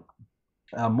 But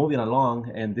moving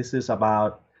along, and this is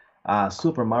about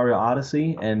Super Mario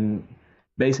Odyssey, and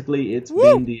basically it's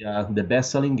Woo! been the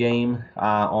best-selling game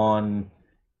on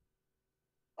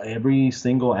every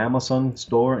single Amazon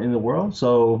store in the world.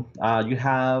 So you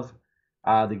have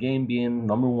the game being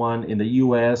number one in the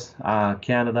U.S.,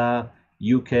 Canada,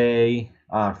 UK,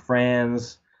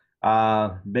 France,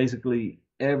 basically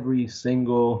every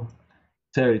single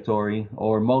territory,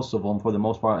 or most of them for the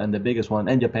most part, and the biggest one,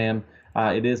 and Japan.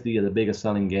 It is the biggest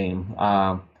selling game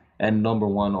and number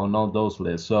one on all those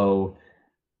lists. So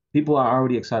people are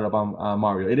already excited about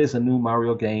Mario. It is a new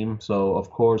Mario game, so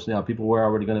of course, people were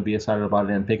already going to be excited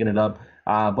about it and picking it up.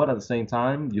 But at the same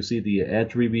time, you see the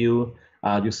Edge review,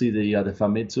 you see the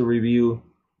Famitsu review,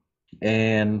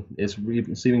 and it's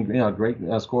receiving great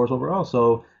scores overall.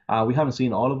 So we haven't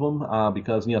seen all of them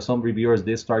because some reviewers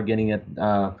did start getting it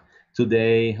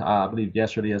today, I believe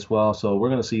yesterday as well. So we're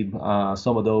going to see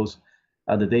some of those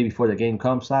the day before the game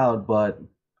comes out, but.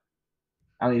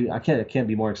 I mean, I can't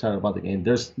be more excited about the game.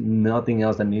 There's nothing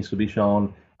else that needs to be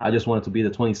shown. I just want it to be the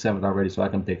 27th already so I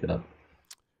can pick it up.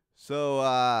 So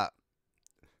a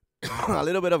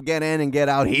little bit of get in and get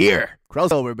out here.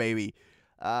 Crossover, baby.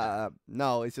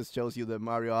 No, it just shows you that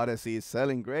Mario Odyssey is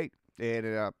selling great.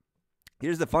 And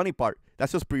here's the funny part.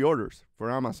 That's just pre-orders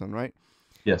for Amazon, right?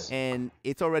 Yes. And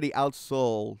it's already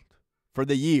outsold for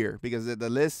the year because the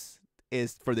list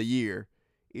is for the year.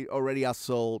 It already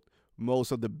outsold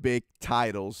most of the big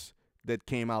titles that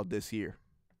came out this year.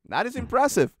 That is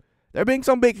impressive. There being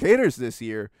some big hitters this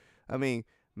year. I mean,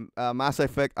 Mass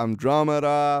Effect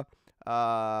Andromeda,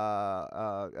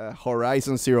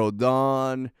 Horizon Zero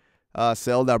Dawn,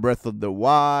 Zelda Breath of the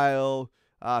Wild.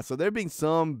 So there being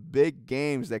some big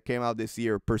games that came out this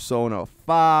year. Persona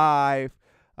 5.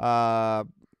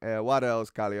 What else,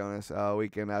 Caliones? We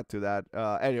can add to that.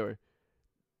 Anyway.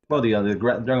 Well, the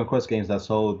Dragon Quest games that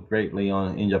sold greatly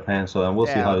in Japan, so and we'll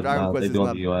see how they do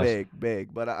in the US.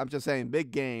 Big, but I'm just saying big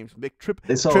games, big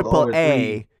They sold triple over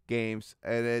A games,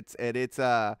 and it's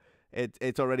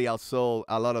already outsold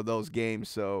a lot of those games.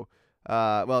 So,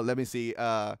 well, let me see.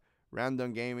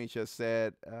 Random Gaming just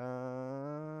said,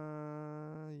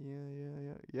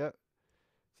 yep.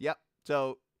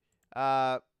 So,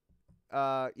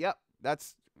 yep.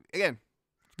 That's again,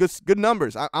 good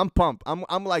numbers. I'm pumped.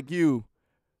 I'm like you.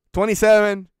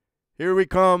 27, here we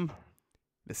come.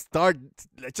 Let's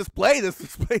just play this.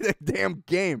 Let's play the damn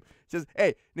game. Just,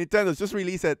 hey, Nintendo, just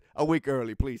release it a week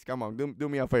early, please. Come on, do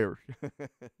me a favor.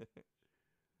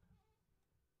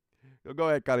 Go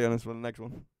ahead, Cariones, for the next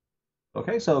one.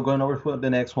 Okay, so going over for the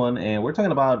next one, and we're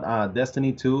talking about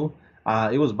Destiny 2.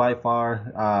 It was by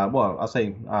far, well, I'll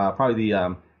say probably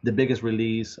the biggest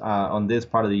release on this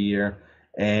part of the year,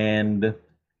 and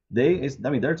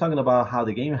they're talking about how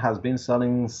the game has been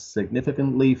selling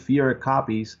significantly fewer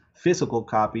copies, physical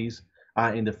copies,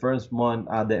 in the first month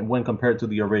than when compared to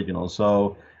the original.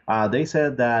 So they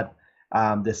said that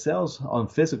the sales on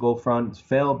physical front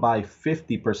fell by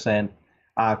 50%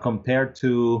 compared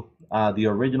to the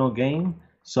original game.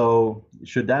 So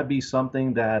should that be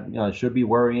something that should be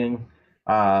worrying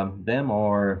them,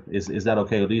 or is that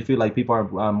okay? Or do you feel like people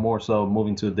are more so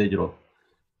moving to digital?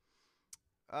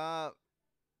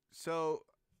 So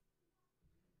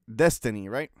Destiny,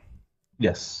 right?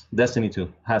 Yes, Destiny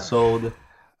 2 has sold.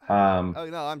 Um, Oh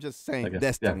no, I'm just I saying guess. Yeah.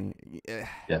 Destiny. Yeah.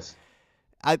 Yes.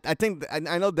 I think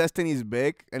I know Destiny is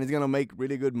big and it's gonna make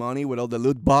really good money with all the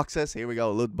loot boxes. Here we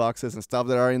go, loot boxes and stuff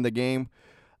that are in the game.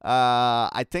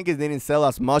 I think it didn't sell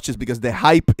as much is because the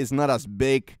hype is not as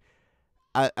big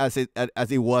as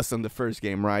it was on the first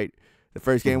game, right? The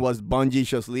first game Mhm. was Bungie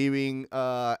just leaving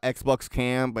Xbox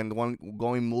camp and one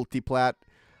going multiplat.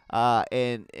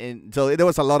 And so there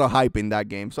was a lot of hype in that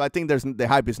game. So I think the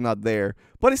hype is not there,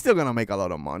 but it's still gonna make a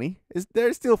lot of money.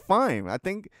 They're still fine. I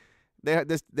think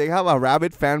they have a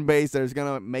rabid fan base that's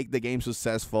gonna make the game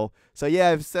successful. So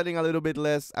yeah, if selling a little bit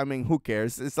less, I mean, who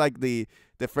cares? It's like the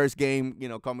first game,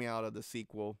 coming out of the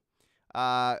sequel.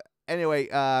 Uh, anyway,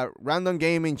 Random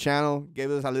Gaming Channel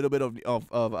gave us a little bit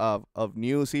of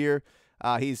news here.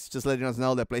 He's just letting us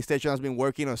know that PlayStation has been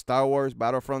working on Star Wars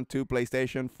Battlefront 2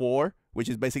 PlayStation 4, which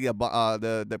is basically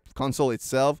the console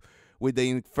itself with the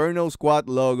Inferno Squad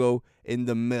logo in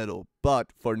the middle.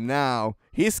 But for now,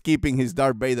 he's keeping his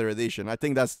Darth Vader edition. I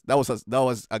think that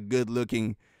was a good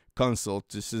looking console,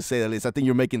 to say the least. I think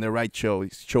you're making the right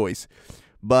choice.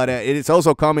 But it is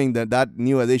also coming that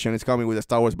new edition is coming with the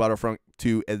Star Wars Battlefront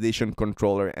 2 edition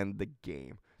controller and the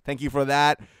game. Thank you for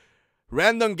that.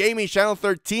 Random Gaming Channel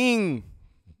 13.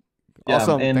 Yeah,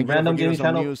 Awesome. and Thank you for Random giving Gaming us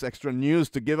some Channel. extra news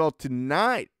to give out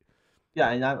tonight. Yeah,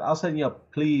 and I'll say,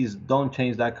 please don't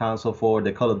change that console for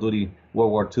the Call of Duty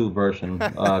World War II version,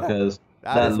 because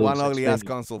That that is one looks ugly ass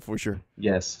extremely. console for sure.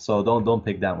 Yes, so don't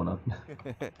pick that one up.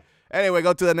 Anyway,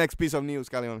 go to the next piece of news,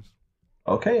 Calion.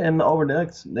 Okay, and over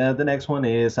the next one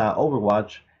is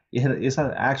Overwatch.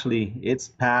 It's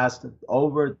passed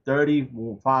over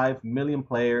 35 million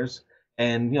players,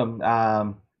 and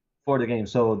for the game.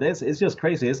 So this it's just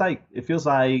crazy. It feels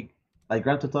like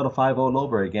Grand Theft Auto 5 all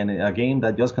over again. A game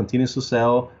that just continues to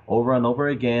sell over and over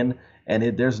again, and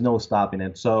there's no stopping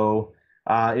it. So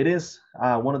it is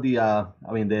one of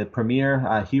the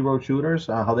premier hero shooters,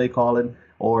 how they call it,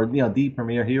 or the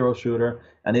premier hero shooter,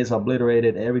 and it's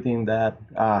obliterated everything that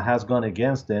has gone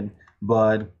against it.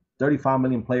 But 35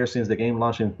 million players since the game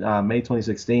launched in May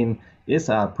 2016 is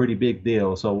a pretty big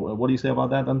deal. So what do you say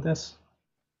about that, Dantes?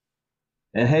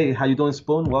 And hey, how you doing,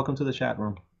 Spoon? Welcome to the chat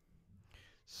room.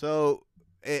 So,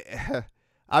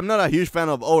 I'm not a huge fan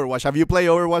of Overwatch. Have you played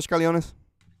Overwatch, Caliones?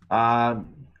 Uh,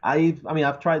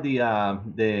 I've tried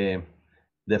the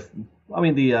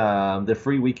the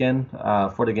free weekend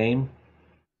for the game.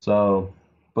 So,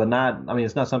 but not,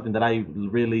 it's not something that I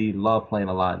really love playing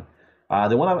a lot.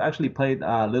 The one I actually played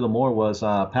a little more was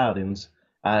Paladins.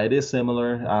 It is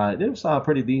similar. It is a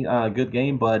pretty good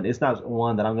game, but it's not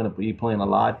one that I'm going to be playing a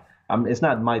lot. It's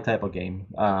not my type of game.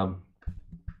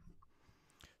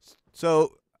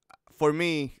 So, for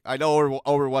me, I know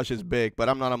Overwatch is big, but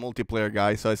I'm not a multiplayer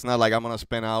guy, so it's not like I'm gonna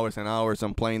spend hours and hours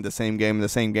on playing the same game,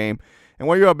 And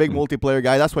when you're a big multiplayer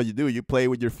guy, that's what you do. You play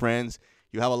with your friends.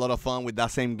 You have a lot of fun with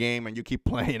that same game, and you keep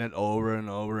playing it over and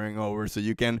over and over, so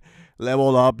you can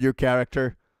level up your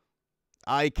character.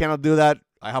 I cannot do that.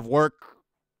 I have work,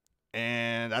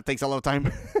 and that takes a lot of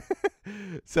time.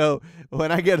 So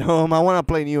when I get home, I want to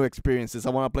play new experiences. I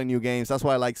want to play new games. That's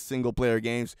why I like single player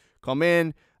games. Come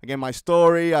in, I get my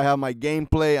story, I have my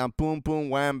gameplay, and boom, boom,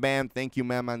 wham, bam. Thank you,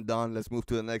 ma'am, I'm done. Let's move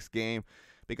to the next game.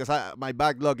 Because my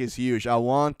backlog is huge. I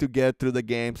want to get through the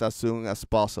games as soon as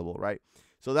possible, right?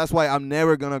 So that's why I'm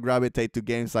never going to gravitate to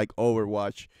games like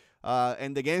Overwatch.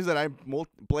 And the games that I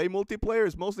play multiplayer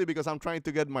is mostly because I'm trying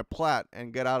to get my plat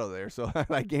and get out of there. So I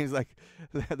like games like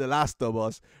The Last of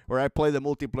Us, where I play the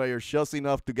multiplayer just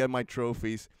enough to get my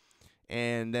trophies,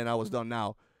 and then I was done.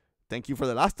 Now, thank you for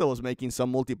The Last of Us making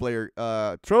some multiplayer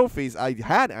trophies. I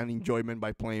had an enjoyment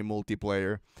by playing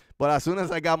multiplayer, but as soon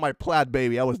as I got my plat,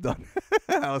 baby, I was done.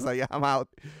 I was like, yeah, I'm out.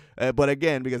 But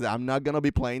again, because I'm not going to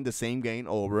be playing the same game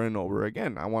over and over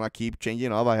again. I want to keep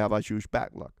changing up. I have a huge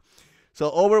backlog. So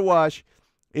Overwatch,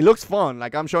 it looks fun.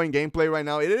 Like I'm showing gameplay right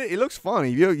now. It looks fun.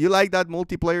 If you like that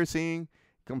multiplayer scene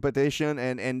competition,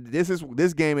 and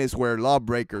this game is where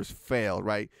Lawbreakers fail,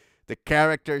 right? The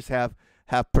characters have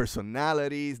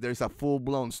personalities. There's a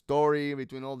full-blown story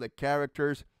between all the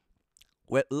characters.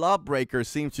 With Lawbreakers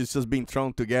seems to just being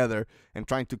thrown together and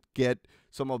trying to get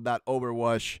some of that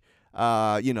Overwatch,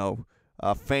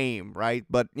 fame, right?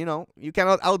 But you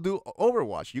cannot outdo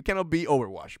Overwatch. You cannot be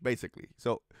Overwatch, basically.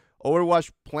 So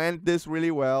Overwatch planned this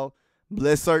really well.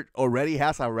 Blizzard already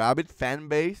has a rabid fan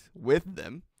base with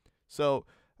them, so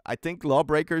I think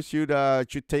Lawbreakers should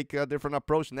take a different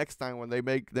approach next time when they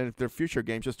make their future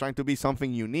games, just trying to be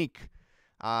something unique.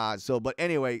 But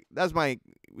anyway, that's my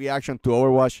reaction to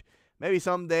Overwatch. maybe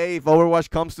someday if Overwatch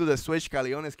comes to the Switch,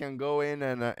 Caliones can go in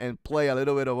and play a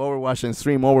little bit of Overwatch and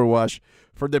stream Overwatch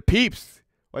for the peeps.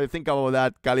 What do you think about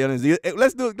that, Caliones?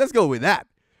 Let's go with that.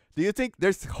 Do you think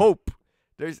there's hope?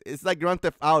 It's like Grand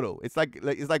Theft Auto. It's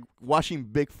like watching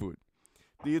Bigfoot.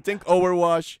 Do you think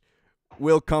Overwatch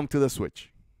will come to the Switch?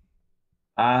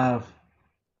 Uh,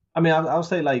 I mean, I would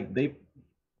say like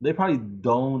they probably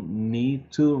don't need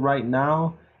to right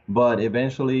now, but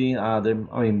eventually, I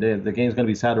mean, the game's gonna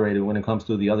be saturated when it comes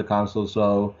to the other consoles.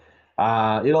 So,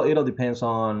 it'll depends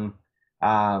on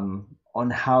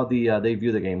how they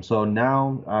view the game. So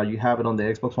now you have it on the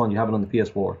Xbox One, you have it on the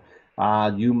PS4.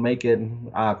 You make it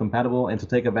compatible and to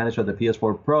take advantage of the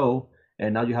PS4 Pro,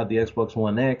 and now you have the Xbox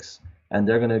One X, and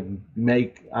they're gonna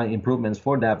make improvements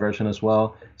for that version as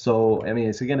well. So I mean,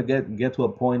 it's gonna get to a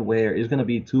point where it's gonna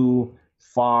be too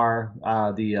far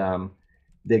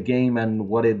the game and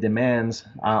what it demands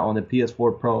on the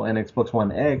PS4 Pro and Xbox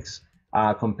One X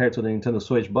compared to the Nintendo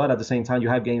Switch. But at the same time, you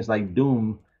have games like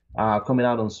Doom coming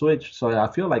out on Switch, so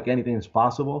I feel like anything is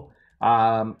possible.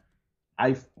 Um,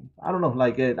 I I don't know,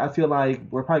 like I feel like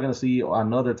we're probably gonna see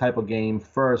another type of game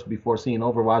first before seeing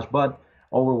Overwatch. But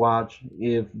Overwatch,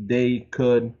 if they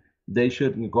could, they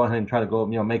should go ahead and try to go,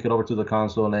 make it over to the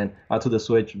console and to the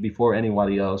Switch before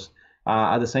anybody else.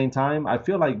 At the same time, I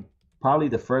feel like probably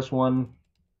the first one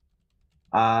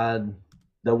uh,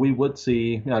 that we would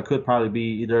see, could probably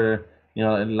be either,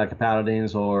 like a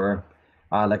Paladins or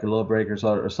like a Lawbreakers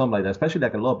or something like that. Especially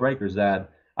like a Lawbreakers that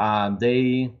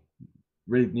they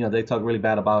really, they talk really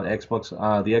bad about Xbox,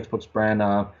 the Xbox brand,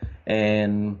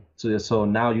 and so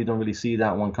now you don't really see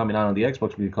that one coming out on the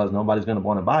Xbox because nobody's going to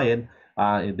want to buy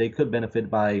it. They could benefit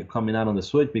by coming out on the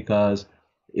Switch because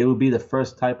it would be the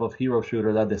first type of hero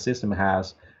shooter that the system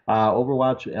has.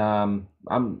 Overwatch,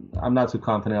 I'm not too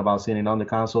confident about seeing it on the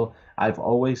console. I've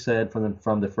always said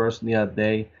from the first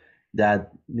day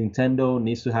that Nintendo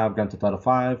needs to have Grand Theft Auto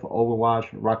 5, Overwatch,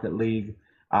 Rocket League.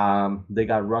 They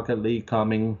got Rocket League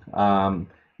coming.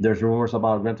 There's rumors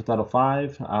about Grand Theft Auto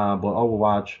 5, but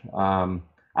Overwatch,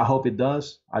 I hope it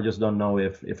does. I just don't know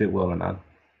if it will or not.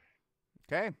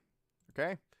 Okay,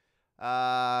 okay.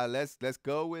 Let's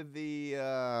go with the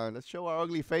let's show our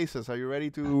ugly faces. Are you ready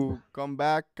to come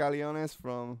back, Caliones,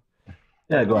 from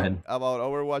Yeah, go talking ahead. about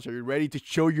Overwatch? Are you ready to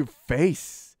show your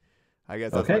face? I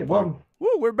guess that's my Okay, part. well, Woo,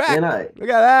 we're back. and Look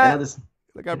at that. this,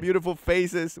 Look at our beautiful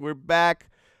faces. We're back.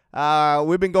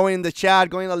 We've been going in the chat,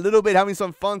 going a little bit, having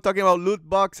some fun, talking about loot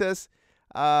boxes.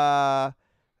 I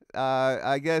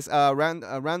guess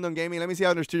random gaming. Let me see. I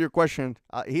understood your question.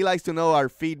 He likes to know our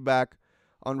feedback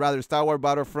on rather Star Wars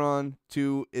Battlefront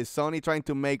 2. Is Sony trying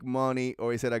to make money,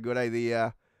 or is it a good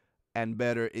idea and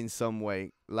better in some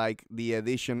way, like the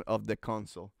addition of the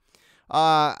console?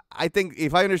 I think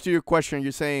if I understood your question,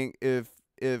 you're saying if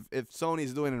Sony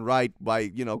is doing it right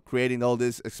by creating all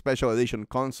these special edition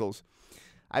consoles.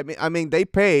 I mean they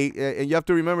pay, and you have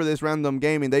to remember this, random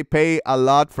gaming. They pay a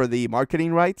lot for the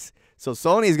marketing rights. So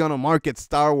Sony is gonna market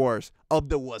Star Wars up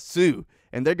the wazoo,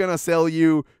 and they're gonna sell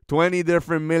you 20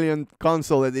 different million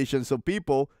console editions. So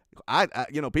people,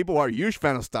 people who are huge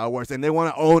fan of Star Wars and they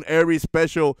want to own every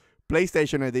special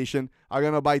PlayStation edition are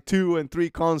gonna buy 2 and 3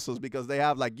 consoles because they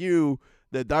have like the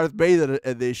Darth Vader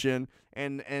edition,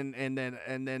 and then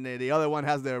the other one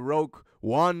has the Rogue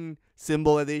One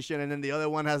symbol edition, and then the other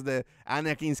one has the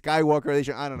Anakin Skywalker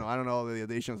edition. I don't know all the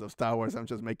editions of Star Wars. I'm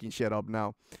just making shit up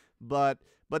now, but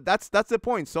that's the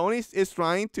point. Sony is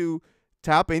trying to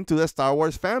tap into the Star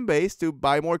Wars fan base to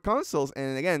buy more consoles,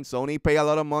 and again, Sony pay a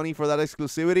lot of money for that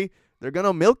exclusivity. They're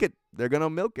gonna milk it.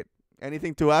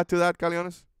 Anything to add to that,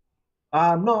 Caliones?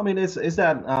 No, I mean it's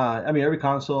that I mean every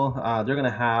console they're gonna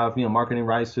have marketing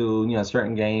rights to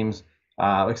certain games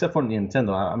except for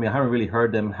Nintendo. I mean I haven't really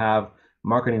heard them have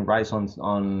marketing rights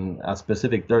on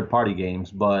specific third-party games,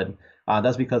 but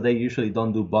that's because they usually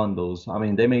don't do bundles. I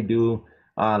mean they may do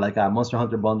like a Monster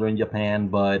Hunter bundle in Japan,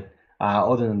 but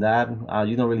other than that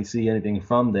you don't really see anything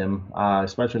from them,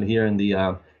 especially here in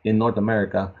North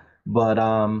America. But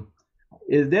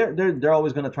they're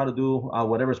always gonna try to do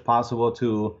whatever's possible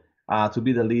to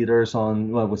be the leaders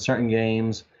on with certain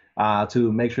games,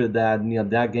 to make sure that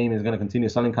that game is going to continue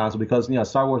selling consoles because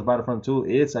Star Wars Battlefront 2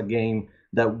 it's a game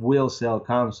that will sell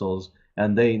consoles,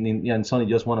 and and Sony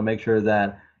just want to make sure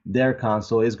that their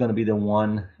console is going to be the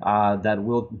one that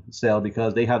will sell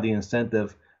because they have the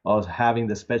incentive of having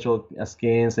the special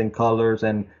skins and colors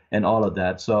and all of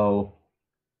that. So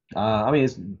I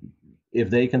mean, if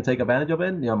they can take advantage of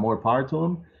it, more power to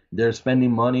them. They're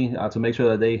spending money to make sure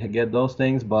that they get those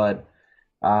things, but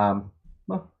well,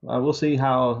 we'll see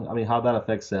how that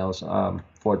affects sales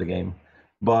for the game.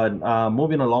 But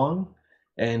moving along,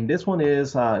 And this one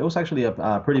is it was actually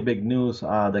a pretty big news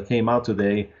that came out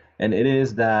today, and it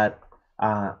is that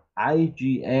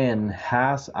IGN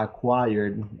has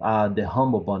acquired the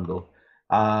Humble Bundle.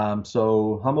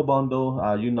 So Humble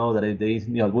Bundle, you know that they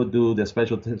would do the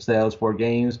special sales for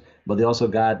games, but they also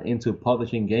got into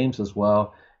publishing games as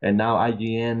well, and now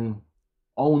IGN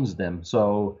owns them.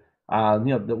 So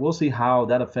we'll see how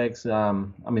that affects. I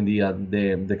mean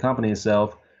the company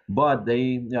itself, but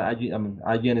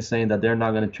IGN is saying that they're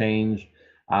not going to change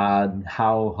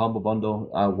how Humble Bundle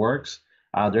works.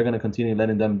 They're going to continue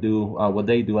letting them do what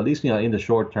they do, at least in the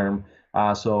short term.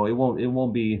 So it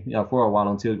won't be for a while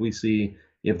until we see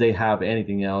if they have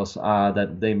anything else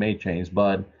that they may change.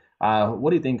 But what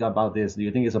do you think about this? Do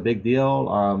you think it's a big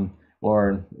deal,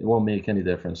 or it won't make any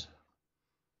difference?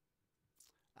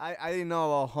 I didn't know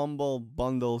about humble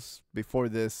bundles before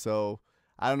this, so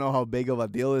I don't know how big of a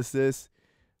deal is this.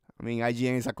 I mean,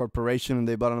 IGN is a corporation, and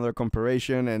they bought another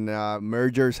corporation, and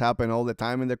mergers happen all the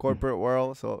time in the corporate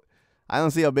world. So I don't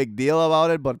see a big deal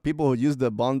about it. But people who use the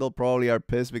bundle probably are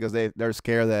pissed because they're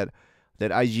scared that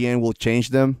IGN will change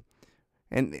them.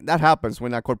 And that happens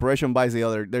when a corporation buys the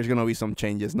other. There's gonna be some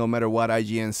changes, no matter what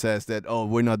IGN says. That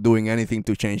we're not doing anything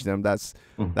to change them.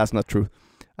 Mhm. That's not true.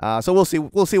 So we'll see.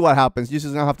 We'll see what happens. You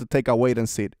just gonna have to take a wait and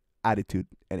see attitude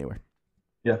anyway.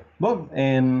 Yeah. Well,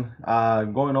 and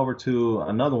going over to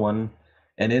another one,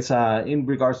 and it's in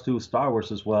regards to Star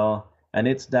Wars as well, and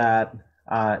it's that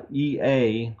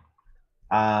EA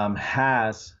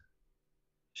has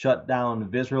shut down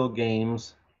Visceral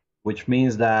Games, which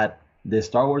means that the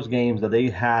Star Wars games that they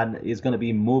had is going to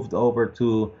be moved over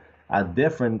to a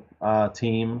different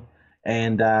team,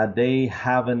 and they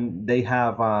have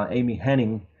Amy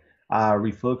Henning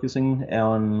refocusing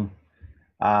on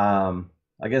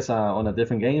I guess on a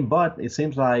different game, but it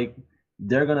seems like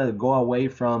they're gonna go away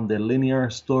from the linear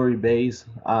story-based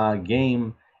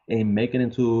game and make it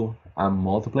into a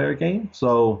multiplayer game.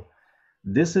 So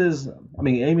this is, I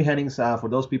mean, Amy Hennings, for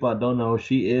those people that don't know,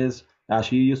 she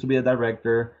used to be a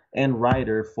director and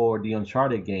writer for the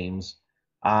Uncharted games,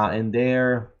 and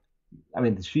I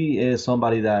mean, she is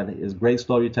somebody that is great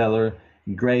storyteller,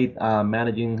 great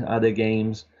managing the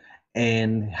games,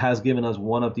 and has given us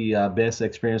one of the best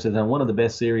experiences and one of the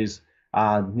best series,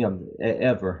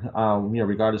 ever.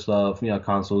 Regardless of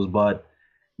consoles, but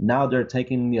now they're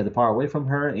taking the power away from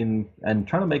her and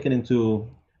trying to make it into,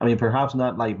 I mean, perhaps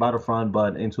not like Battlefront,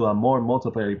 but into a more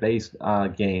multiplayer based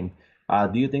game.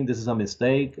 Do you think this is a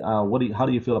mistake? How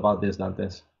do you feel about this,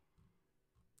 Dantes?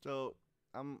 So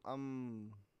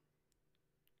I'm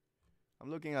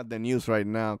looking at the news right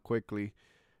now quickly.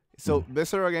 So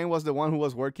Viscera again was the one who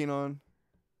was working on.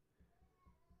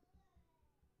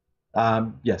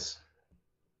 Yes.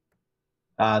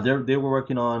 They were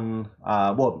working on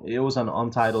well, it was an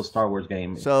untitled Star Wars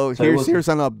game. So So it was here's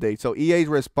an update. So EA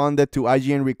responded to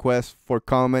IGN requests for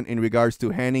comment in regards to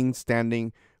Henning's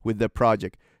standing with the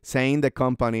project, saying the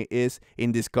company is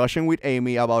in discussion with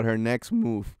Amy about her next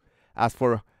move.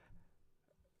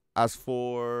 As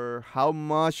for how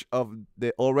much of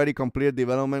the already completed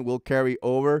development will carry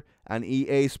over, an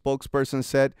EA spokesperson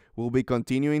said we'll be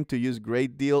continuing to use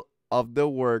great deal of the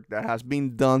work that has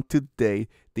been done today.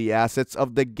 The assets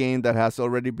of the game that has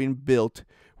already been built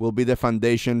will be the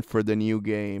foundation for the new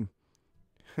game.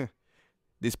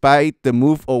 Despite the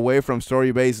move away from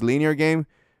story-based linear game,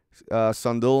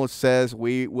 Sundul says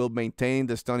we will maintain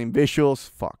the stunning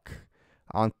visuals,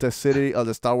 authenticity of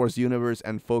the Star Wars universe,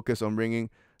 and focus on bringing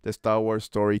the Star Wars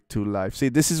story to life. See,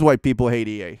 this is why people hate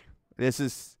EA. This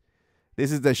is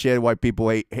the shit why people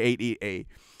hate EA.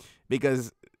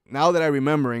 Because now that I'm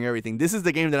remembering everything, this is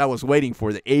the game that I was waiting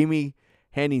for, the Amy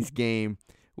Henning's game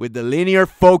with the linear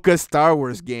focused Star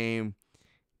Wars game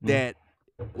that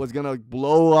was gonna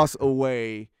blow us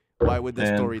away with the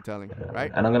and storytelling,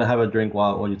 right? and I'm gonna have a drink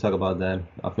while you talk about that.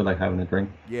 I feel like having a drink.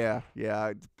 Yeah.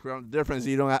 The difference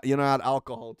you don't add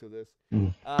alcohol to this.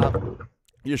 Mm.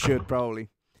 You should probably.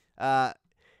 I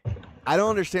don't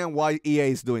understand why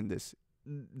EA is doing this.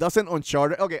 Doesn't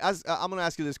Uncharted? Okay, I'm gonna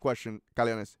ask you this question,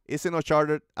 Caliones. Isn't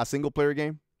Uncharted a single player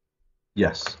game?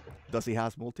 Yes. Does it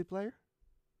have multiplayer?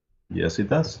 Yes, it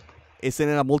does. Isn't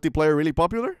it a multiplayer really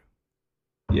popular?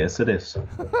 Yes, it is.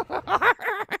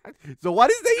 So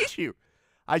what is the issue?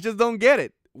 I just don't get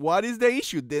it. What is the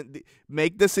issue?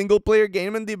 Make the single player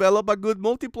game and develop a good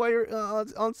multiplayer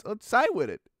on side with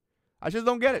it. I just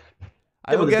don't get it.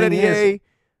 I Yeah, but don't the get it, thing is, EA.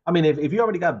 I mean, if you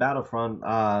already got Battlefront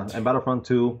and Battlefront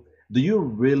 2, do you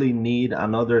really need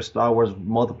another Star Wars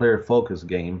multiplayer focused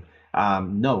game?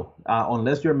 No.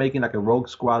 Unless you're making like a Rogue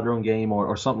Squadron game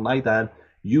or something like that,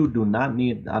 you do not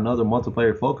need another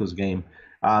multiplayer focused game.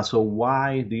 So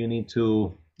why do you need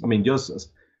to I mean, just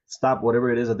stop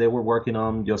whatever it is that they were working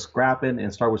on, just scrap it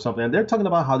and start with something. And they're talking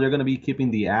about how they're going to be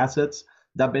keeping the assets.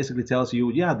 That basically tells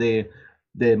you, yeah,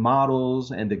 the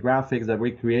models and the graphics that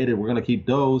we created, we're going to keep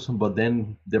those, but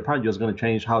then they're probably just going to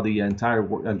change how the entire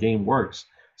game works.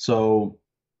 So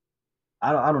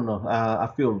I don't know. I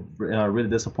feel really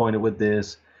disappointed with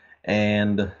this,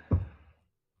 and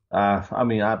I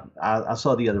mean, I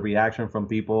saw the other reaction from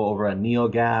people over at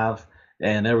NeoGAF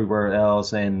and everywhere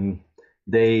else, and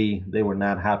they were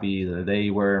not happy either. They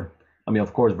were, I mean,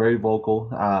 of course, very vocal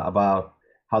about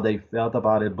how they felt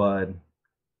about it, but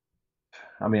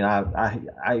I mean,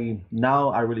 I now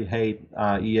I really hate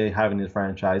EA having this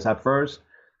franchise. At first,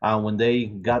 when they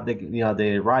got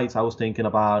the rights, I was thinking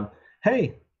about,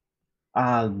 hey, they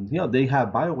have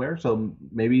BioWare, so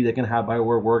maybe they can have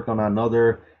BioWare work on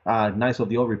another Knights of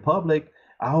the Old Republic.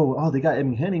 Oh, they got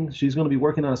Amy Henning. She's going to be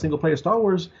working on a single player Star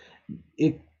Wars.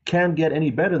 It can't get any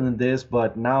better than this,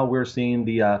 but now we're seeing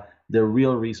the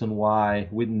real reason why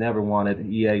we never wanted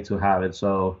EA to have it.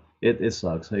 So it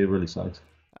sucks. It really sucks.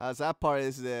 Sad part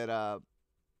is that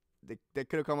they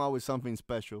could have come out with something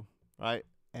special, right?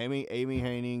 Amy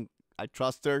Henning, I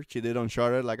trust her. She did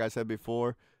Uncharted, like I said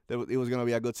before. It was gonna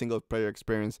be a good single player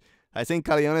experience. I think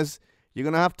Caliones, you're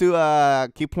gonna have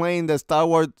to keep playing the Star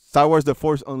Wars: The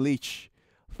Force Unleashed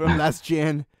from last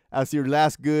gen as your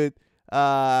last good.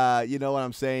 You know what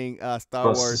I'm saying?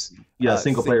 Star Wars. Yeah,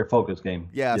 single player focus game.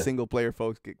 Yeah, single player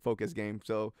focus game.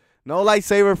 So no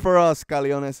lightsaber for us,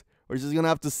 Caliones. We're just gonna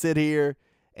have to sit here.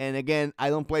 And again, I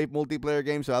don't play multiplayer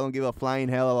games, so I don't give a flying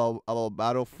hell about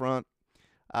Battlefront.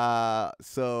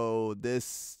 So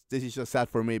this is just sad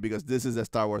for me because this is the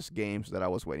Star Wars games that I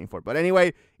was waiting for. But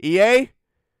anyway, EA,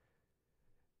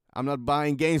 I'm not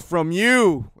buying games from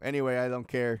you. Anyway, I don't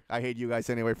care. I hate you guys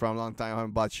anyway for a long time. I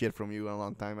haven't bought shit from you in a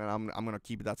long time, and I'm gonna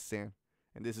keep that stand.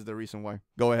 And this is the reason why.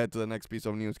 Go ahead to the next piece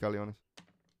of news, Caliones.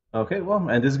 Okay, well,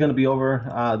 and this is going to be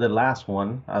over the last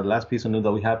one, the last piece of news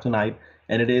that we have tonight,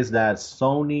 and it is that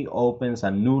Sony opens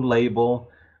a new label,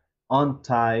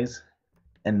 Unties,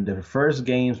 and the first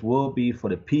games will be for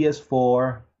the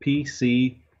PS4,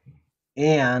 PC,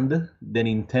 and the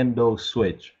Nintendo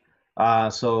Switch.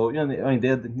 So I mean,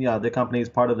 the company is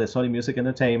part of the Sony Music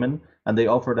Entertainment, and they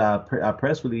offered a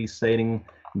press release stating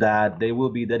that they will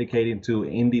be dedicated to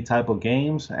indie type of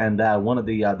games, and that one of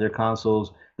their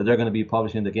consoles that they're going to be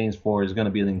publishing the games for is going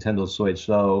to be the Nintendo Switch.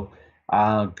 So,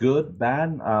 good,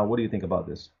 bad. What do you think about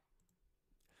this?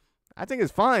 I think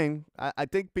it's fine. I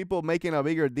think people making a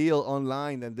bigger deal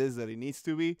online than this that it needs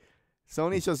to be.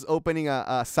 Sony's just opening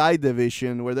a side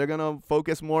division where they're gonna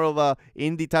focus more of a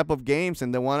indie type of games,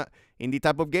 and indie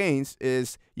type of games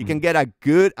is you can get a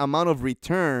good amount of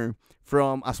return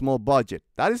from a small budget.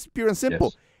 That is pure and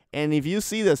simple. Yes. And if you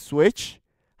see the Switch,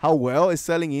 how well it's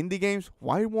selling indie games,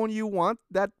 why won't you want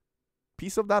that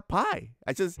piece of that pie?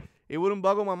 It wouldn't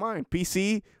boggle my mind.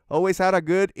 PC always had a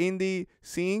good indie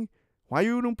scene. Why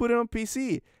you wouldn't put it on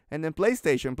PC? And then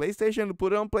PlayStation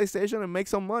put it on PlayStation and make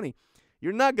some money.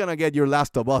 You're not gonna get your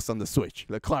Last of Us on the Switch.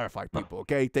 Let's clarify, people.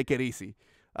 Okay, take it easy.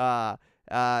 I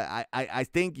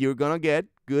think you're gonna get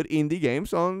good indie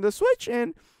games on the Switch,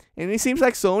 and it seems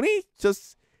like Sony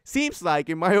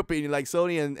in my opinion, like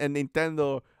Sony and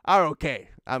Nintendo are okay.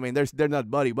 I mean, they're not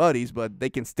buddies, but they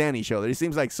can stand each other. It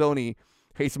seems like Sony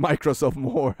hates Microsoft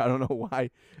more. I don't know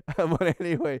why, but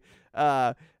anyway,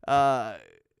 I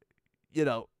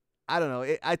don't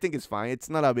know. I think it's fine. It's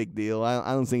not a big deal.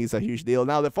 I don't think it's a huge deal.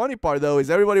 Now, the funny part, though, is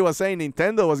everybody was saying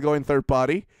Nintendo was going third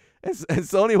party, and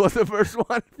Sony was the first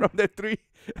one from the three.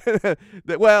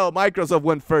 Well, Microsoft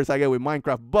went first, I guess, with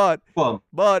Minecraft, but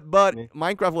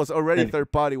Minecraft was already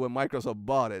third party when Microsoft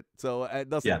bought it, so it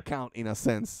doesn't count in a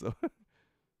sense. So.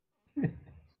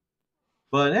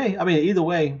 But hey, I mean, either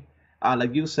way,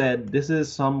 like you said, this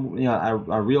is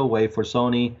a real way for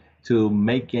Sony to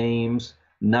make games.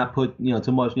 Not put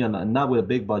too much, not with a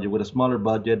big budget, with a smaller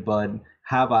budget, but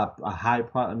have a high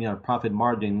profit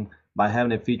margin by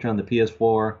having it feature on the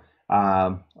PS4,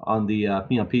 on the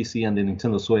PC and the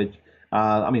Nintendo Switch.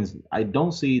 I mean, I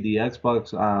don't see the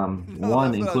Xbox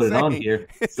One included on here,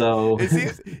 so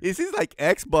it seems like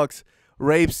Xbox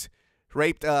raped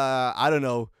I don't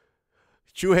know,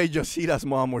 Shuhei Yoshida's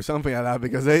mom or something like that,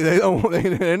 because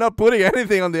they're not putting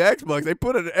anything on the Xbox. They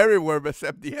put it everywhere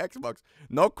except the Xbox.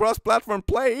 No cross-platform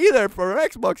play either for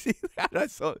Xbox either.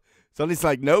 So it's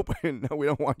like, nope, no, we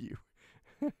don't want you.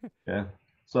 Yeah.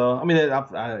 So I mean,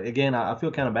 again, I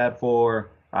feel kind of bad for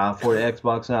the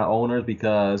Xbox owners,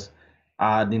 because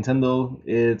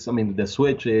Nintendo the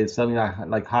Switch is selling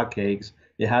like hotcakes.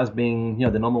 It has been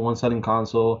the number one selling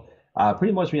console.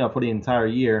 Pretty much for the entire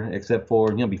year, except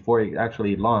for before it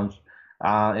actually launched.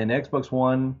 And Xbox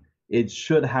One, it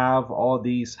should have all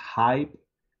these hype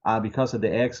because of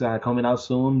the X coming out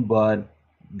soon, but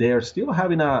they're still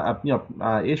having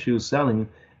issues selling.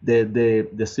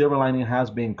 The silver lining has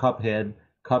been Cuphead.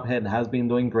 Cuphead has been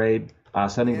doing great,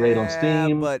 selling great on Yeah,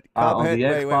 Steam, but on the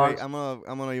Cuphead. Wait. Xbox.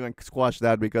 I'm gonna even squash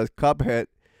that because Cuphead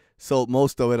sold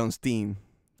most of it on Steam.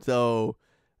 So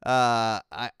I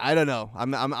don't know.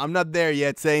 I'm not there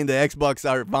yet saying the Xbox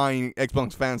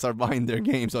fans are buying their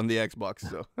games on the Xbox.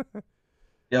 So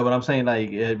Yeah, but I'm saying like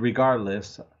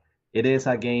regardless, it is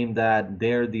a game that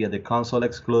they're the console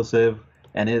exclusive,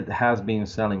 and it has been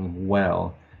selling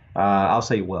well. I'll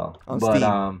say well, on but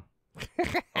Steam.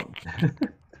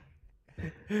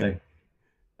 okay.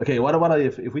 Okay, what about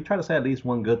if we try to say at least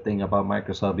one good thing about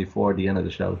Microsoft before the end of the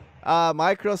show?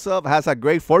 Microsoft has a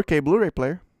great 4K Blu-ray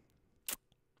player.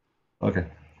 Okay.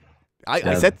 I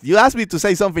Yeah. said you asked me to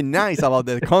say something nice about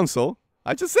the console.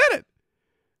 I just said it.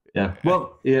 Yeah.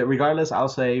 Well, regardless, I'll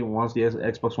say once the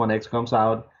Xbox One X comes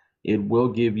out, it will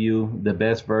give you the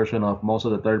best version of most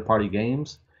of the third-party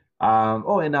games.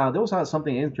 And there was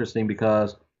something interesting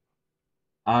because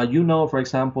for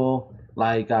example,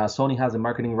 like Sony has the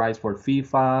marketing rights for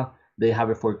FIFA, they have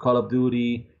it for Call of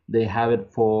Duty, they have it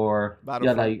for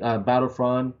Battlefront.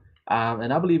 Battlefront,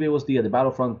 and I believe it was the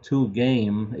Battlefront 2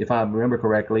 game, if I remember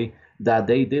correctly, that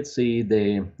they did see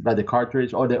the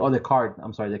cartridge or the card,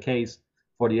 I'm sorry, the case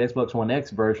for the Xbox One X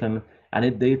version, and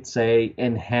it did say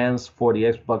enhanced for the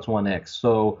Xbox One X.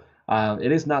 So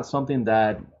it is not something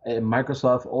that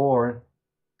Microsoft or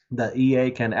that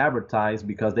EA can advertise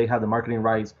because they have the marketing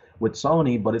rights with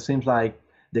Sony, but it seems like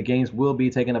the games will be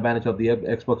taking advantage of the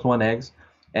Xbox One X.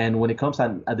 And when it comes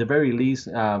at the very least,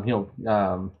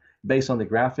 based on the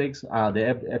graphics,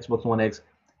 the Xbox One X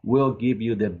will give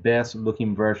you the best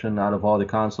looking version out of all the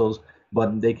consoles,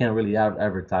 but they can't really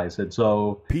advertise it.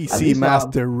 So at PC least,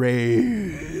 Master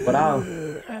Race. but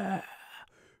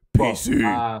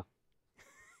PC.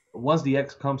 Once the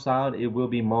X comes out, it will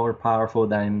be more powerful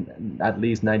than at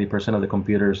least 90% of the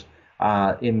computers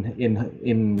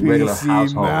in regular PC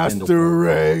households in the Master world.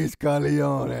 Race,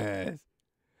 Caliones.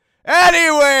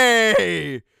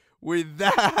 Anyway, with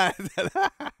that,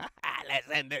 let's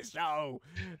end the show.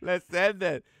 Let's end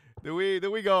it. Do we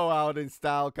go out in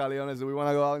style, Caliones? Do we want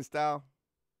to go out in style?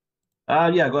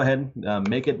 Yeah, go ahead.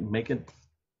 Make it. Make a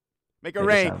Make a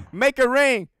ring. sound. Make a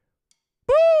ring.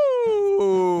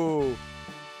 Boo!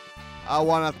 I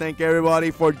want to thank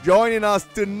everybody for joining us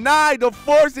tonight, the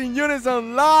Force in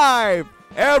Unison live,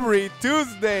 every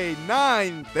Tuesday,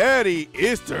 9:30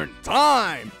 Eastern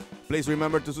Time. Please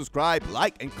remember to subscribe,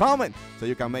 like, and comment so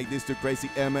you can make these two crazy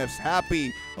MFs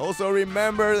happy. Also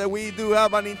remember that we do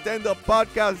have a Nintendo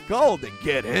podcast called the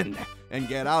Get In and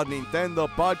Get Out Nintendo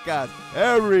podcast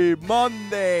every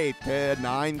Monday at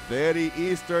 9:30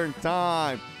 Eastern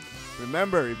Time.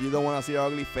 Remember, if you don't want to see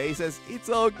ugly faces, it's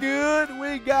all good.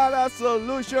 We got a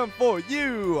solution for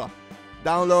you.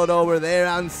 Download over there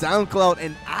on SoundCloud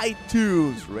and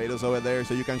iTunes. Rate us over there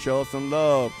so you can show us some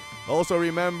love. Also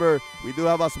remember, we do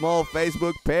have a small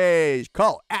Facebook page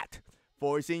called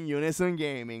Force In Unison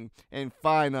Gaming. And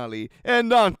finally,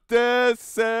 and antes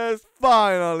says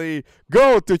finally,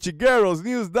 go to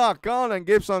chiguerosnews.com and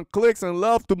give some clicks and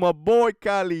love to my boy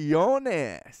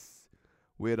Caliones.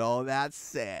 With all that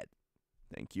said,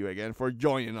 thank you again for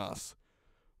joining us.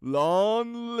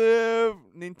 Long live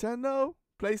Nintendo,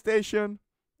 PlayStation,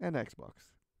 and Xbox.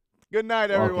 Good night,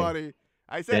 everybody. Okay.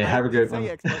 I said Have a good say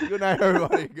one. Xbox. Good night,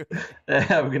 everybody.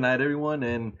 Have a good night, everyone,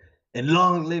 and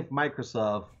long live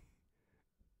Microsoft.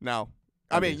 No,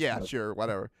 I mean, yeah, sure,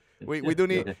 whatever. We do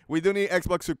need Okay. we do need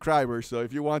Xbox subscribers. So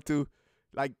if you want to,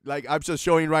 like I'm just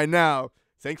showing right now.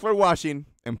 Thanks for watching,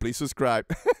 and please subscribe.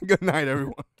 Good night,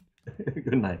 everyone.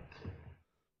 Good night.